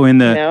 So in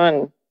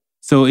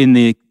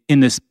the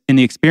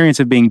experience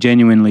of being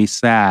genuinely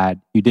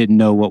sad, you didn't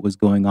know what was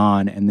going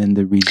on, and then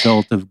the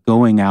result of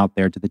going out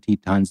there to the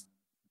Tetons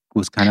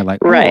was kind of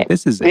like, right,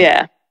 this is it.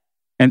 Yeah.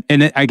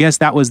 And I guess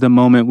that was the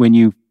moment when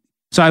you.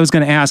 So I was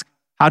going to ask,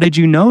 how did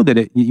you know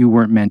that you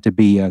weren't meant to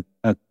be a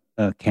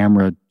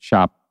camera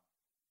shop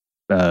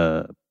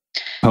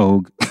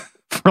pogue,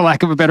 for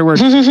lack of a better word?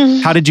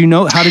 How did you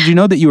know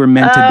that you were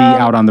meant to be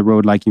out on the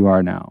road like you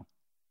are now?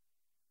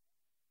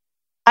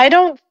 I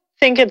don't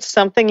think it's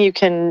something you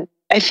can.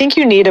 I think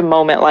you need a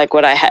moment like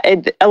what I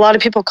had. A lot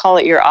of people call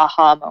it your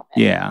aha moment.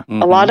 Yeah.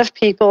 Mm-hmm. A lot of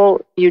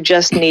people, you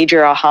just need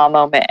your aha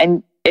moment,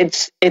 and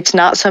it's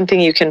not something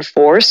you can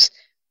force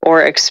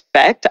or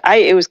expect.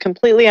 It was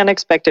completely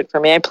unexpected for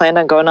me. I planned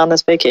on going on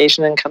this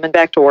vacation and coming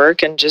back to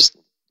work and just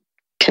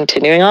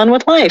continuing on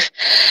with life.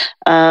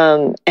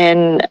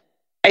 And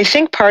I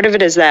think part of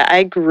it is that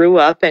I grew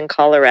up in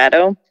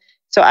Colorado.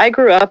 So I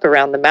grew up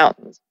around the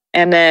mountains.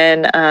 And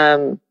then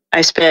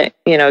I spent,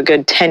 a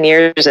good 10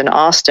 years in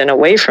Austin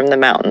away from the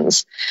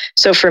mountains.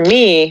 So for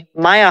me,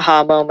 my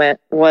aha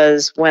moment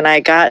was when I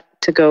got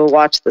to go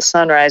watch the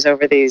sunrise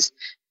over these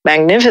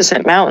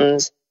magnificent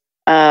mountains.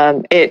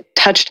 It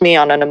touched me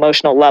on an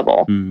emotional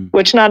level,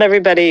 which not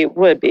everybody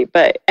would be,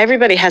 but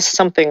everybody has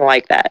something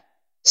like that.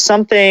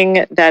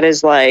 Something that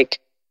is like,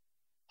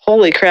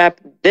 holy crap,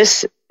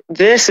 this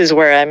is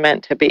where I'm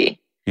meant to be.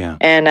 Yeah.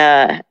 And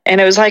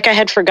it was like I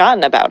had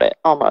forgotten about it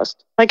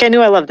almost. Like I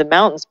knew I loved the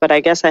mountains, but I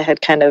guess I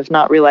had kind of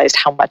not realized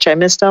how much I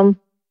missed them.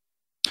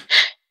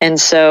 And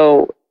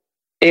so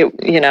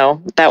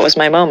that was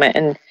my moment.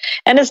 And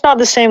it's not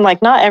the same,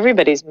 like not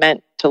everybody's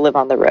meant to live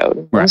on the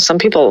road. Right. Some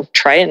people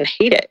try it and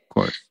hate it. Of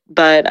course.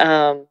 But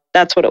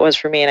that's what it was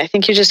for me. And I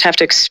think you just have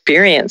to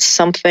experience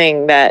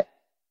something that,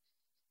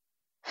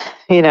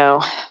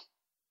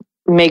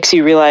 makes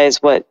you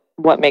realize what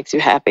makes you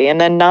happy, and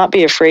then not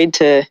be afraid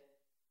to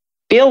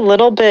be a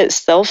little bit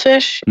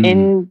selfish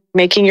in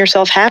making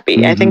yourself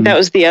happy. I think that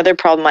was the other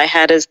problem I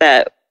had, is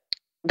that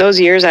those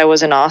years I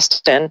was in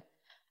Austin,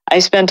 I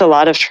spent a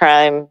lot of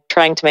time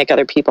trying to make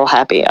other people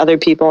happy, other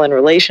people in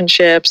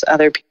relationships,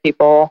 other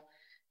people,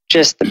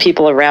 just the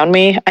people around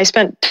me. I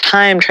spent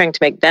time trying to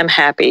make them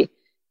happy.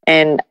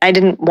 And I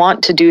didn't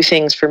want to do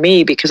things for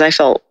me because I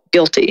felt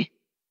guilty.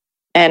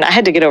 And I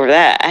had to get over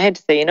that. I had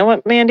to say, you know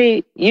what,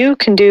 Mandy, you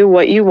can do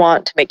what you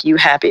want to make you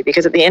happy,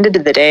 because at the end of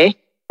the day,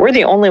 we're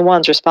the only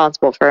ones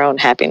responsible for our own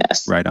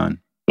happiness. Right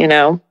on.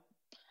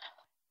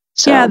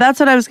 So. Yeah, that's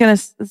what I was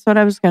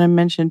gonna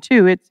mention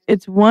too.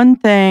 It's one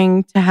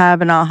thing to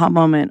have an aha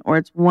moment, or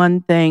it's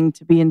one thing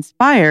to be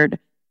inspired.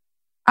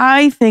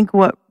 I think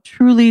what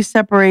truly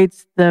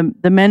separates the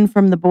men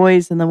from the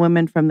boys and the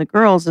women from the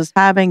girls is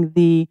having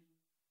the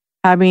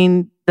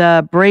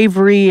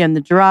bravery and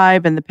the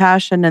drive and the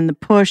passion and the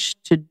push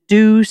to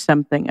do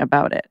something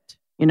about it.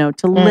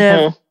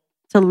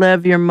 To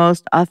live your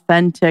most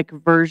authentic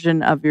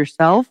version of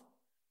yourself.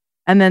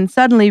 And then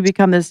suddenly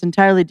become this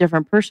entirely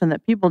different person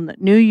that people that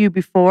knew you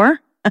before.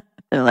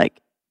 They're like,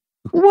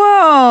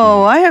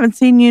 whoa, I haven't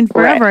seen you in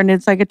forever. Right. And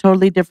it's like a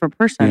totally different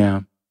person.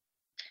 Yeah.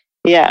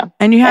 Yeah.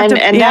 And you have to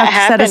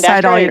set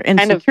aside all your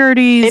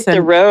insecurities. Hit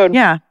the road.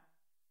 Yeah.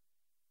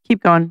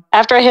 Keep going.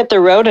 After I hit the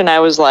road and I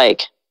was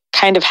like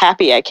kind of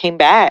happy, I came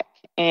back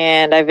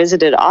and I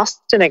visited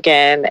Austin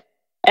again.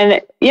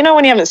 And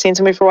when you haven't seen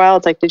somebody for a while,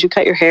 it's like, did you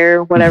cut your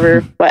hair?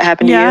 Whatever. What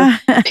happened to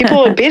you?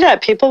 People would be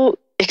that.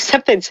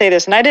 Except they'd say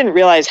this, and I didn't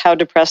realize how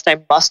depressed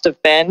I must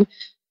have been.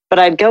 But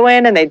I'd go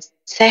in and they'd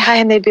say hi,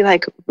 and they'd be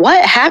like,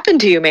 "What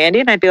happened to you, Mandy?"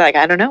 And I'd be like,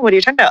 "I don't know. What are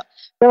you talking about?"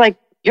 They're like,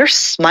 "You're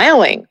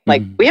smiling.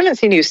 Like we haven't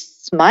seen you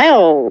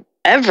smile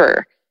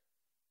ever."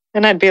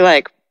 And I'd be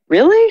like,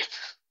 "Really?"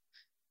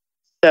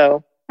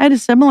 So I had a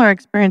similar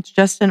experience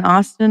just in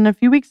Austin a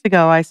few weeks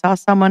ago. I saw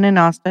someone in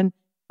Austin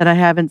that I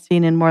haven't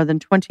seen in more than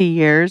 20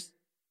 years,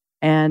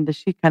 and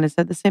she kind of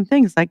said the same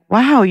thing. It's like,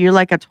 "Wow, you're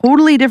like a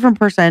totally different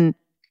person."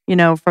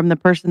 From the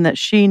person that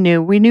she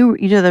knew. We knew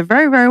each other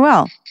very, very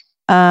well.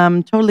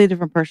 Totally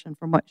different person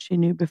from what she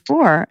knew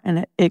before.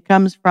 And it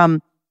comes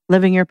from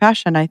living your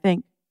passion, I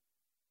think.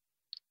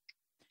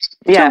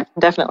 Yeah,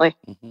 definitely.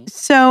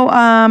 So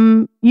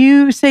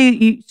you say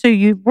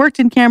you worked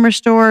in camera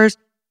stores.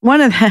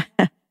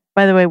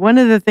 By the way, one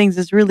of the things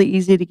that's really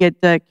easy to get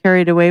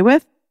carried away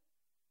with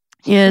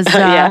is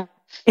the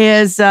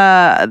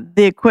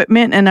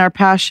equipment and our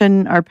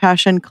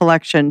passion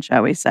collection,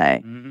 shall we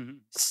say. Mm-hmm.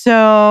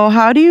 So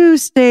how do you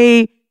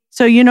stay?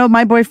 So,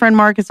 my boyfriend,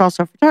 Mark, is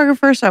also a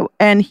photographer. So,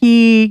 and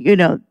he,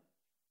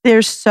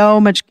 there's so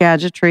much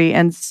gadgetry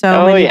and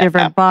so many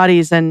different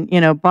bodies and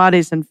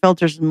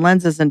filters and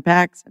lenses and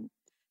packs. And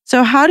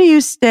So how do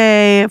you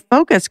stay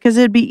focused? Because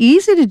it'd be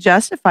easy to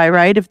justify,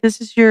 right? If this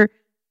is your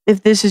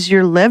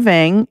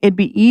living, it'd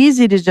be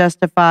easy to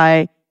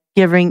justify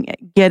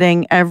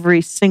getting every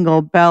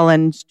single bell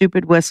and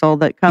stupid whistle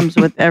that comes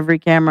with every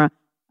camera.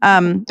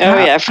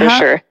 For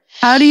sure.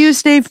 How do you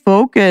stay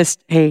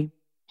focused? Hey,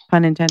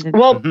 pun intended.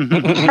 Well,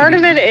 part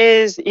of it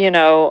is,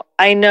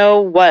 I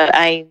know what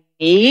I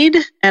need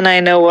and I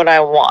know what I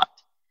want.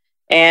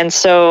 And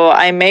so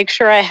I make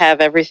sure I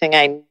have everything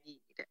I need.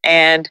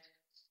 And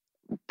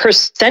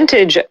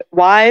percentage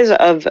wise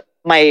of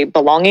my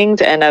belongings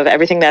and of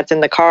everything that's in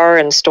the car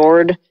and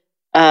stored,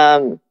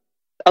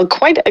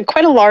 quite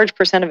a large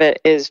percent of it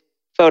is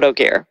photo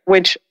gear,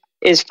 which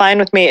is fine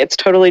with me. It's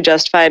totally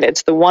justified.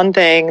 It's the one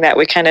thing that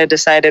we kind of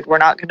decided we're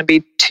not going to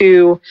be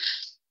too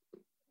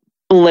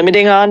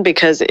limiting on,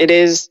 because it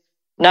is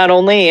not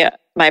only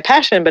my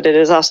passion, but it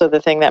is also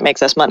the thing that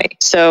makes us money.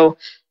 So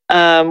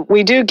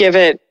we do give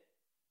it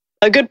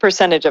a good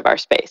percentage of our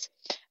space.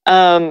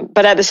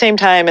 But at the same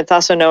time, it's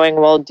also knowing,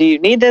 well, do you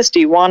need this? Do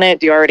you want it?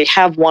 Do you already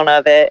have one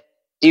of it?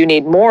 Do you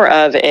need more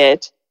of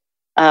it?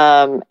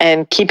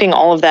 And keeping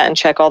all of that in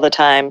check all the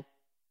time.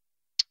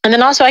 And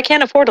then also, I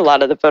can't afford a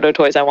lot of the photo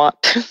toys I want.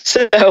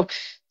 So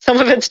some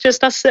of it's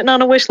just us sitting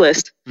on a wish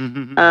list.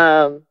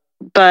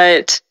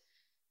 But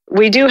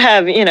we do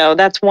have,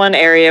 that's one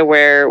area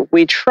where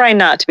we try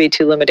not to be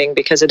too limiting,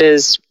 because it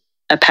is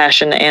a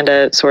passion and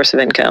a source of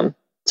income.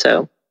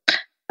 So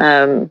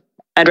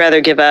I'd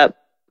rather give up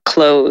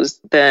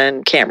clothes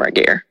than camera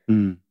gear.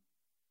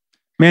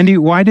 Mandy,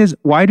 why do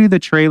the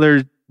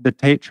trailers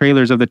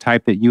of the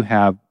type that you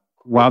have,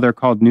 while they're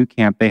called New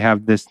Camp, they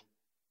have this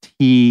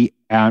T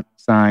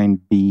sign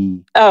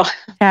B? Oh,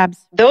 tabs.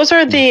 Those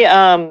are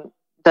the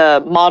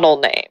model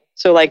name.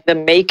 So like the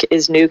make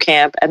is New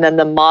Camp, and then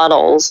the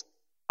models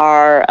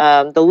are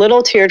the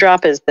little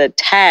teardrop is the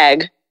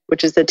tag,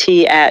 which is the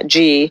T at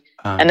G,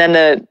 and then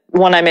the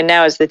one I'm in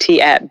now is the T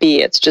at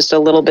B. It's just a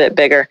little bit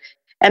bigger.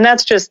 And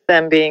that's just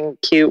them being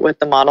cute with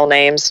the model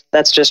names.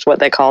 That's just what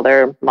they call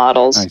their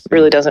models.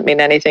 Really doesn't mean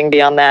anything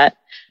beyond that.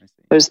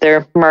 It was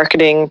their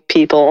marketing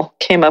people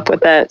came up with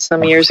that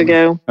some years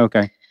ago.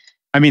 Okay.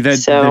 I mean,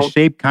 the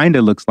shape kind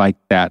of looks like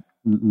that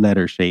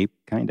letter shape,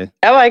 kind of.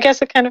 Oh, I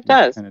guess it kind of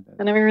does. I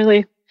never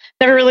really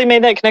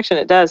made that connection.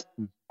 It does.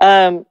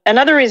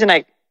 Another reason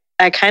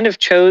I kind of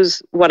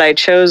chose what I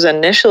chose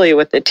initially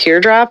with the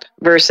teardrop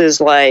versus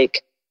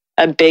like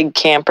a big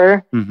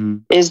camper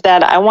is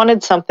that I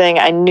wanted something.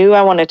 I knew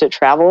I wanted to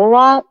travel a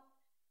lot,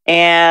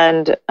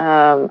 and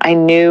I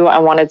knew I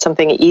wanted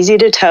something easy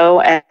to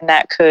tow, and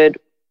I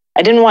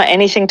didn't want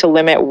anything to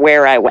limit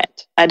where I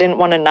went. I didn't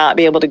want to not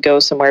be able to go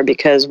somewhere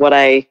because what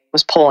I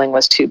was pulling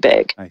was too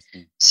big. I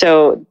see.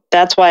 So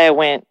that's why I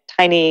went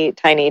tiny,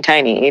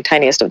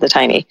 tiniest of the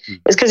tiny.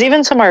 Is because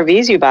even some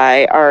RVs you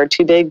buy are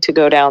too big to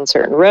go down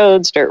certain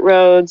roads, dirt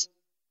roads.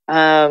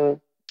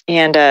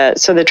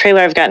 So the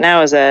trailer I've got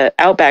now is a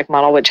Outback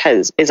model, which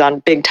is on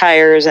big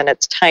tires, and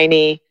it's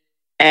tiny,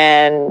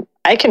 and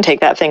I can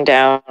take that thing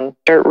down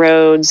dirt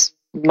roads,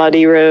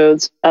 muddy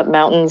roads, up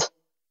mountains.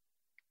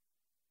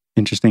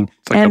 Interesting.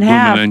 It's like a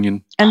blooming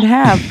onion. And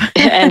have.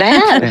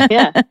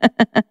 Yeah.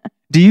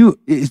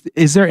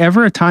 Is there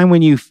ever a time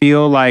when you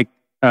feel like,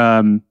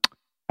 I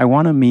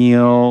want a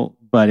meal,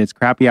 but it's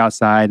crappy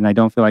outside and I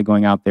don't feel like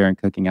going out there and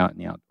cooking out in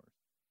the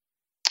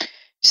outdoors?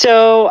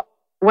 So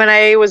when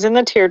I was in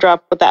the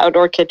teardrop with the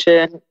outdoor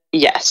kitchen,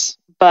 yes.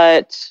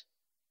 But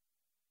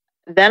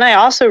then I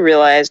also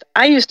realized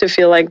I used to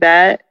feel like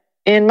that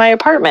in my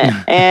apartment.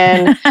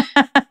 And,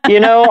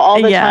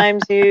 all the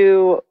times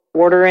you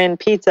order in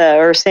pizza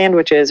or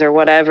sandwiches or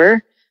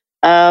whatever,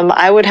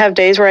 I would have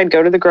days where I'd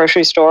go to the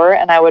grocery store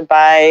and I would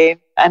buy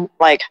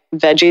like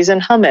veggies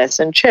and hummus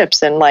and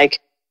chips and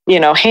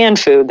hand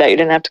food that you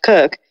didn't have to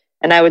cook.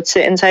 And I would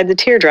sit inside the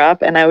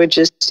teardrop and I would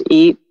just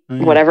eat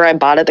whatever I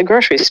bought at the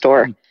grocery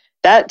store.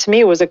 That to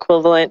me was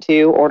equivalent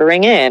to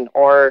ordering in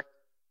or,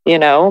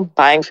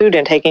 buying food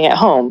and taking it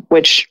home,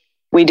 which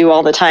we do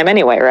all the time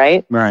anyway,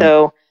 right?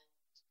 So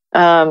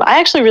I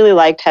actually really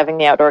liked having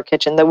the outdoor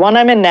kitchen. The one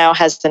I'm in now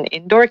has an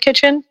indoor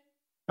kitchen.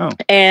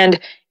 And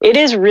it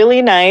is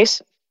really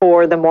nice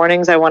for the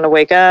mornings I want to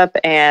wake up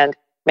and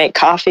make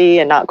coffee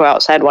and not go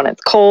outside when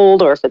it's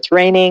cold or if it's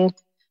raining.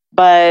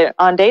 But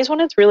on days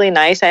when it's really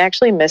nice, I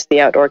actually miss the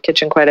outdoor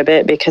kitchen quite a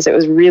bit because it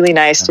was really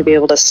nice to be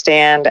able to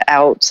stand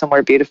out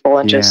somewhere beautiful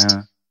and just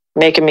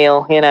make a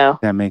meal,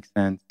 That makes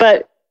sense.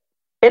 But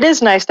it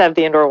is nice to have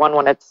the indoor one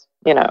when it's,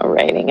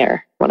 raining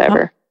or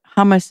whatever.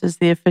 Hummus is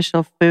the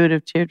official food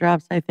of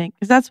teardrops, I think.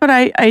 Because that's what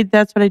I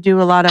do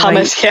a lot of.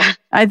 Hummus, yeah.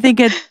 I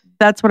think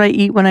that's what I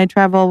eat when I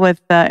travel with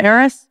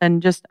Eris.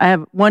 And I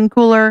have one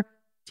cooler,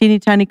 teeny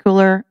tiny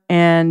cooler.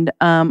 And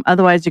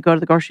otherwise you go to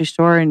the grocery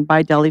store and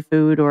buy deli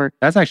food or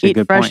that's actually eat a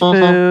good fresh point.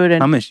 food.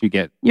 And hummus you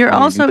get. You're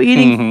also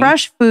eating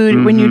fresh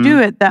food when you do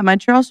it that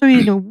much. You're also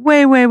eating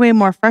way, way, way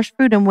more fresh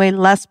food and way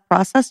less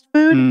processed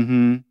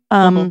food.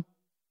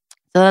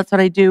 So that's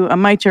what I do on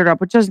my teardrop,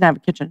 which doesn't have a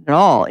kitchen at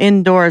all,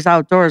 indoors,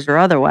 outdoors, or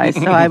otherwise.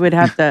 So I would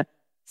have to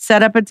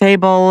set up a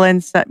table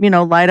and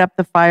light up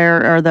the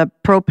fire or the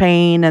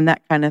propane and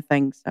that kind of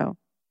thing. So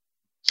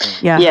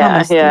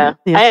yeah.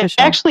 I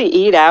actually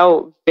eat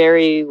out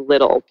very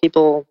little.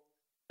 People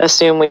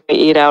assume we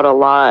eat out a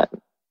lot,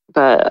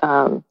 but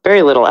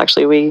very little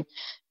actually. We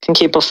can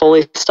keep a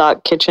fully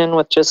stocked kitchen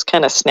with just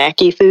kind of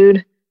snacky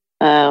food.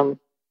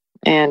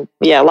 And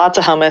yeah, lots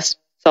of hummus,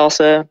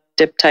 salsa,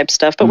 dip type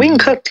stuff. But we can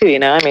cook too,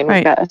 I mean,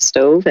 we've got a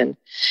stove, and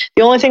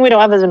the only thing we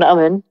don't have is an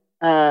oven.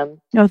 No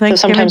Thanksgiving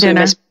so sometimes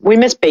dinner. we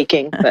miss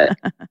baking. But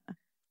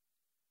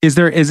is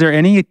there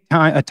any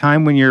a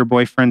time when your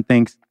boyfriend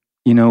thinks,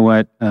 you know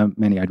what,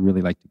 Mandy, I'd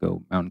really like to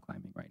go mountain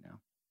climbing right now?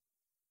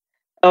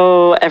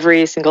 Oh,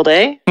 every single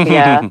day?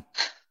 Yeah.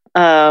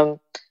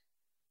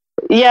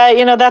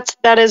 Yeah,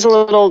 that is a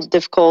little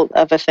difficult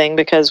of a thing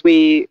because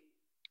we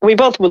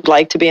both would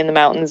like to be in the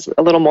mountains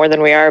a little more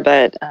than we are,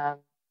 but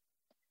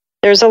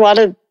there's a lot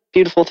of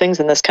beautiful things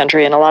in this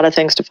country and a lot of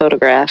things to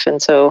photograph.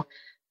 And so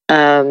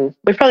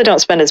we probably don't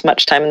spend as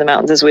much time in the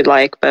mountains as we'd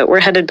like, but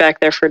we're headed back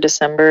there for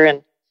December.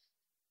 And,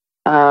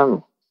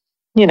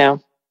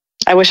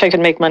 I wish I could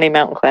make money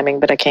mountain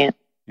climbing, but I can't.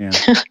 Yeah.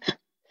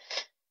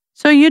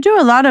 So you do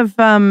a lot of,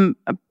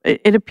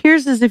 it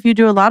appears as if you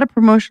do a lot of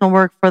promotional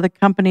work for the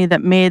company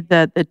that made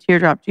the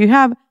teardrop. Do you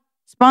have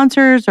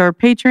sponsors or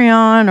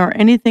Patreon or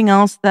anything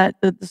else that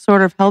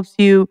sort of helps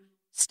you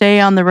stay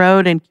on the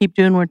road and keep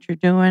doing what you're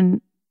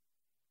doing?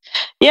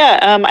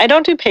 Yeah, I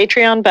don't do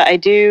Patreon, but I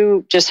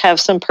do just have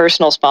some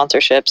personal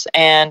sponsorships.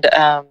 And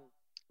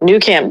New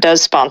Camp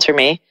does sponsor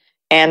me,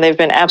 and they've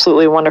been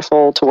absolutely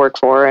wonderful to work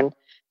for. And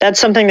that's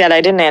something that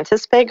I didn't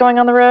anticipate going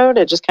on the road.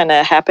 It just kind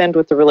of happened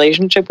with the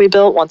relationship we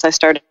built once I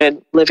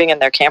started living in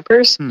their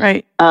campers.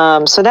 Right.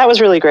 So that was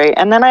really great.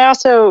 And then I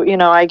also,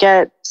 I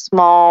get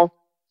small,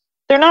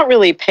 they're not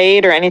really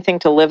paid or anything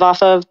to live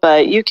off of,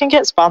 but you can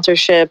get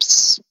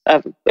sponsorships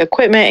of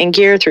equipment and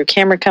gear through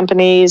camera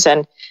companies,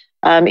 and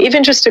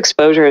even just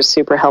exposure is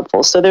super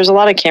helpful. So there's a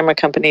lot of camera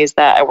companies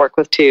that I work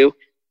with too,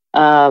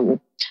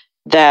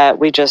 that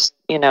we just,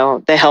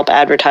 they help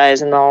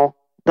advertise, and they'll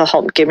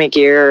help give me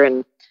gear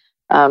and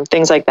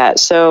things like that.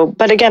 So,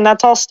 but again,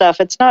 that's all stuff.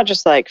 It's not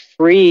just like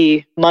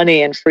free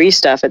money and free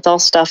stuff. It's all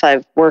stuff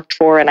I've worked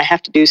for, and I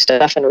have to do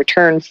stuff in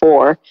return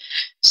for.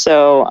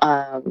 So,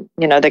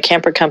 the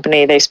camper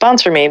company, they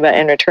sponsor me, but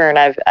in return,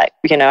 I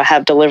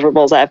have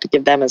deliverables I have to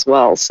give them as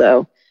well.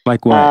 So,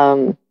 like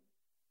what?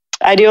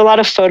 I do a lot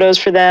of photos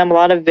for them, a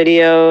lot of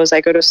videos.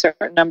 I go to a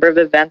certain number of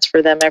events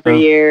for them every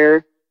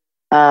year.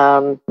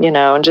 And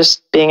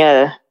just being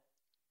a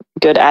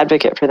good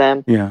advocate for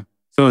them. Yeah.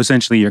 So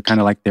essentially, you're kind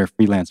of like their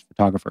freelance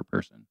photographer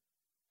person.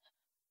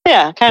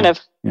 Yeah, kind of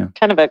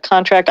a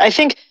contract. I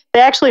think they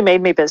actually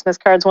made me business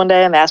cards one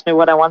day and they asked me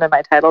what I wanted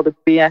my title to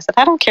be. I said,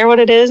 I don't care what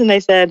it is. And they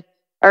said,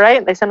 all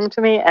right. They sent them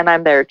to me, and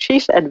I'm their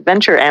Chief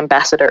Adventure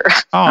Ambassador.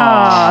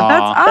 Oh,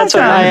 that's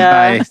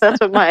awesome. That's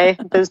what my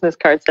business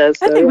card says.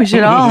 So, I think we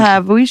should all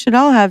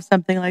have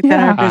something like that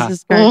on our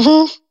business card.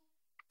 Mm-hmm.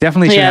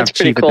 Definitely should have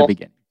Chief at the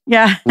beginning.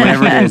 Yeah.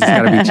 Whatever it is, it's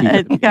got to be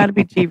Chief. It's got to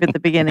be Chief at the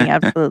beginning.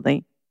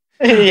 Absolutely.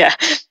 Yeah.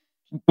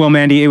 Well,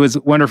 Mandy, it was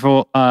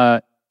wonderful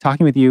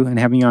talking with you and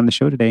having you on the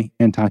show today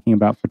and talking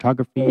about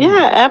photography.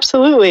 Yeah,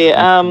 absolutely.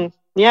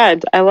 Yeah,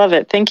 I love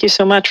it. Thank you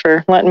so much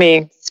for letting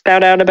me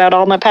spout out about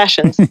all my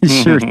passions.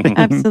 Sure thing.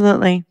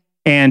 Absolutely.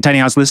 And Tiny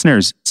House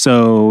listeners,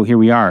 so here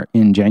we are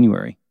in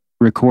January,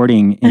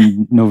 recording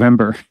in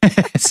November.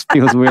 It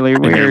feels really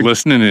weird. And you're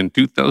listening in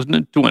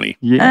 2020.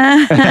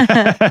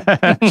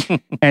 Yeah.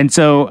 And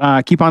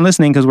so keep on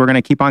listening, because we're going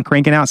to keep on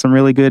cranking out some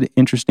really good,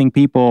 interesting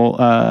people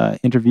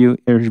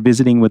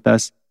visiting with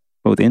us,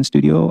 both in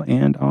studio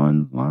and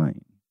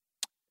online.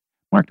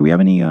 Mark, do we have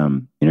any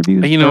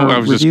interviews? I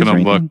was just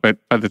going to look, but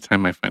by the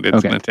time I find it,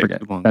 it's going to take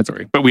too long. That's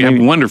story. But we have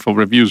wonderful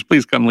reviews.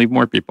 Please come leave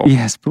more people.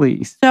 Yes,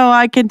 please. So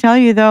I can tell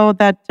you, though,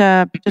 that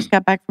just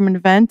got back from an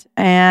event,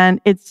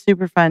 and it's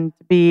super fun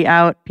to be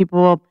out.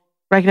 People will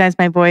recognize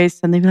my voice,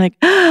 and they'll be like,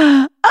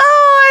 oh,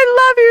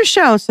 I love your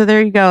show. So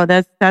there you go.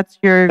 That's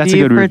your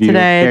review for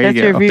today. That's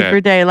your review for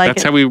today.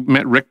 That's how we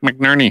met Rick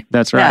McNerney.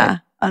 That's right.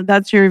 Yeah,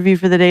 that's your review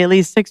for the day. At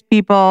least 6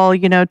 people,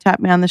 tap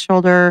me on the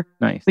shoulder.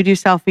 Nice. We do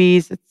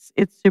selfies.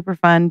 It's super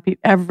fun.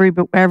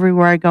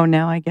 Everywhere I go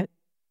now, I get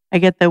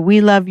the "We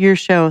love your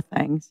show"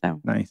 thing.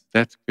 So nice.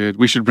 That's good.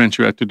 We should rent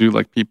you out to do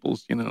like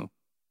people's,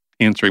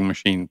 answering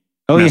machine.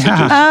 Oh messages.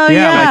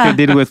 Yeah, like I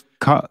did with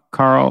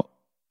Carl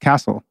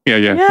Castle.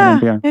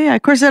 Yeah.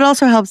 Of course, it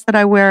also helps that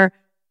I wear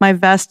my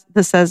vest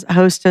that says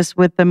 "Hostess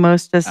with the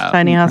Mostest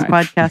Tiny House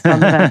Podcast"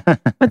 on the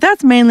vest. But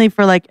that's mainly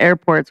for like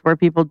airports where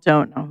people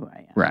don't know who I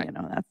am. Right.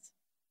 That's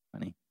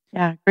funny.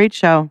 Yeah, great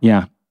show.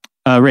 Yeah.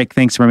 Rick,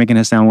 thanks for making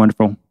us sound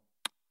wonderful.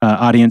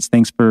 Audience,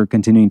 thanks for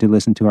continuing to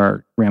listen to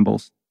our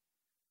rambles.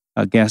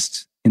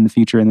 Guests in the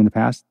future and in the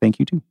past, thank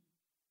you too.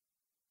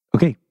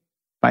 Okay.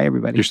 Bye,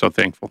 everybody. You're so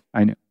thankful.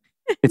 I know.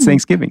 It's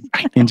Thanksgiving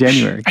in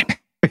January.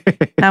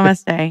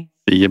 Namaste.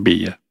 See ya, be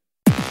ya.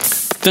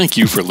 Thank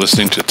you for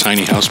listening to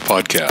Tiny House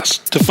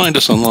Podcast. To find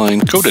us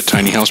online, go to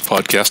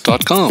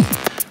tinyhousepodcast.com,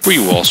 where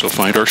you will also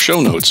find our show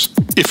notes,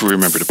 if we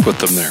remember to put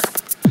them there.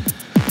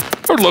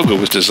 Our logo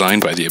was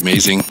designed by the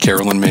amazing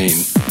Carolyn Main.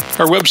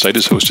 Our website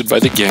is hosted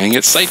by the gang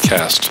at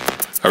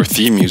Sitecast. Our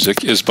theme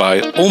music is by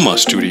Oma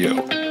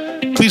Studio.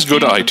 Please go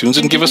to iTunes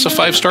and give us a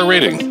 5-star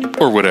rating,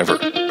 or whatever,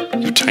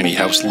 you tiny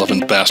house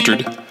loving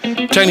bastard.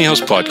 Tiny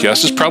House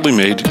Podcast is proudly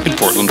made in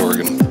Portland,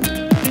 Oregon.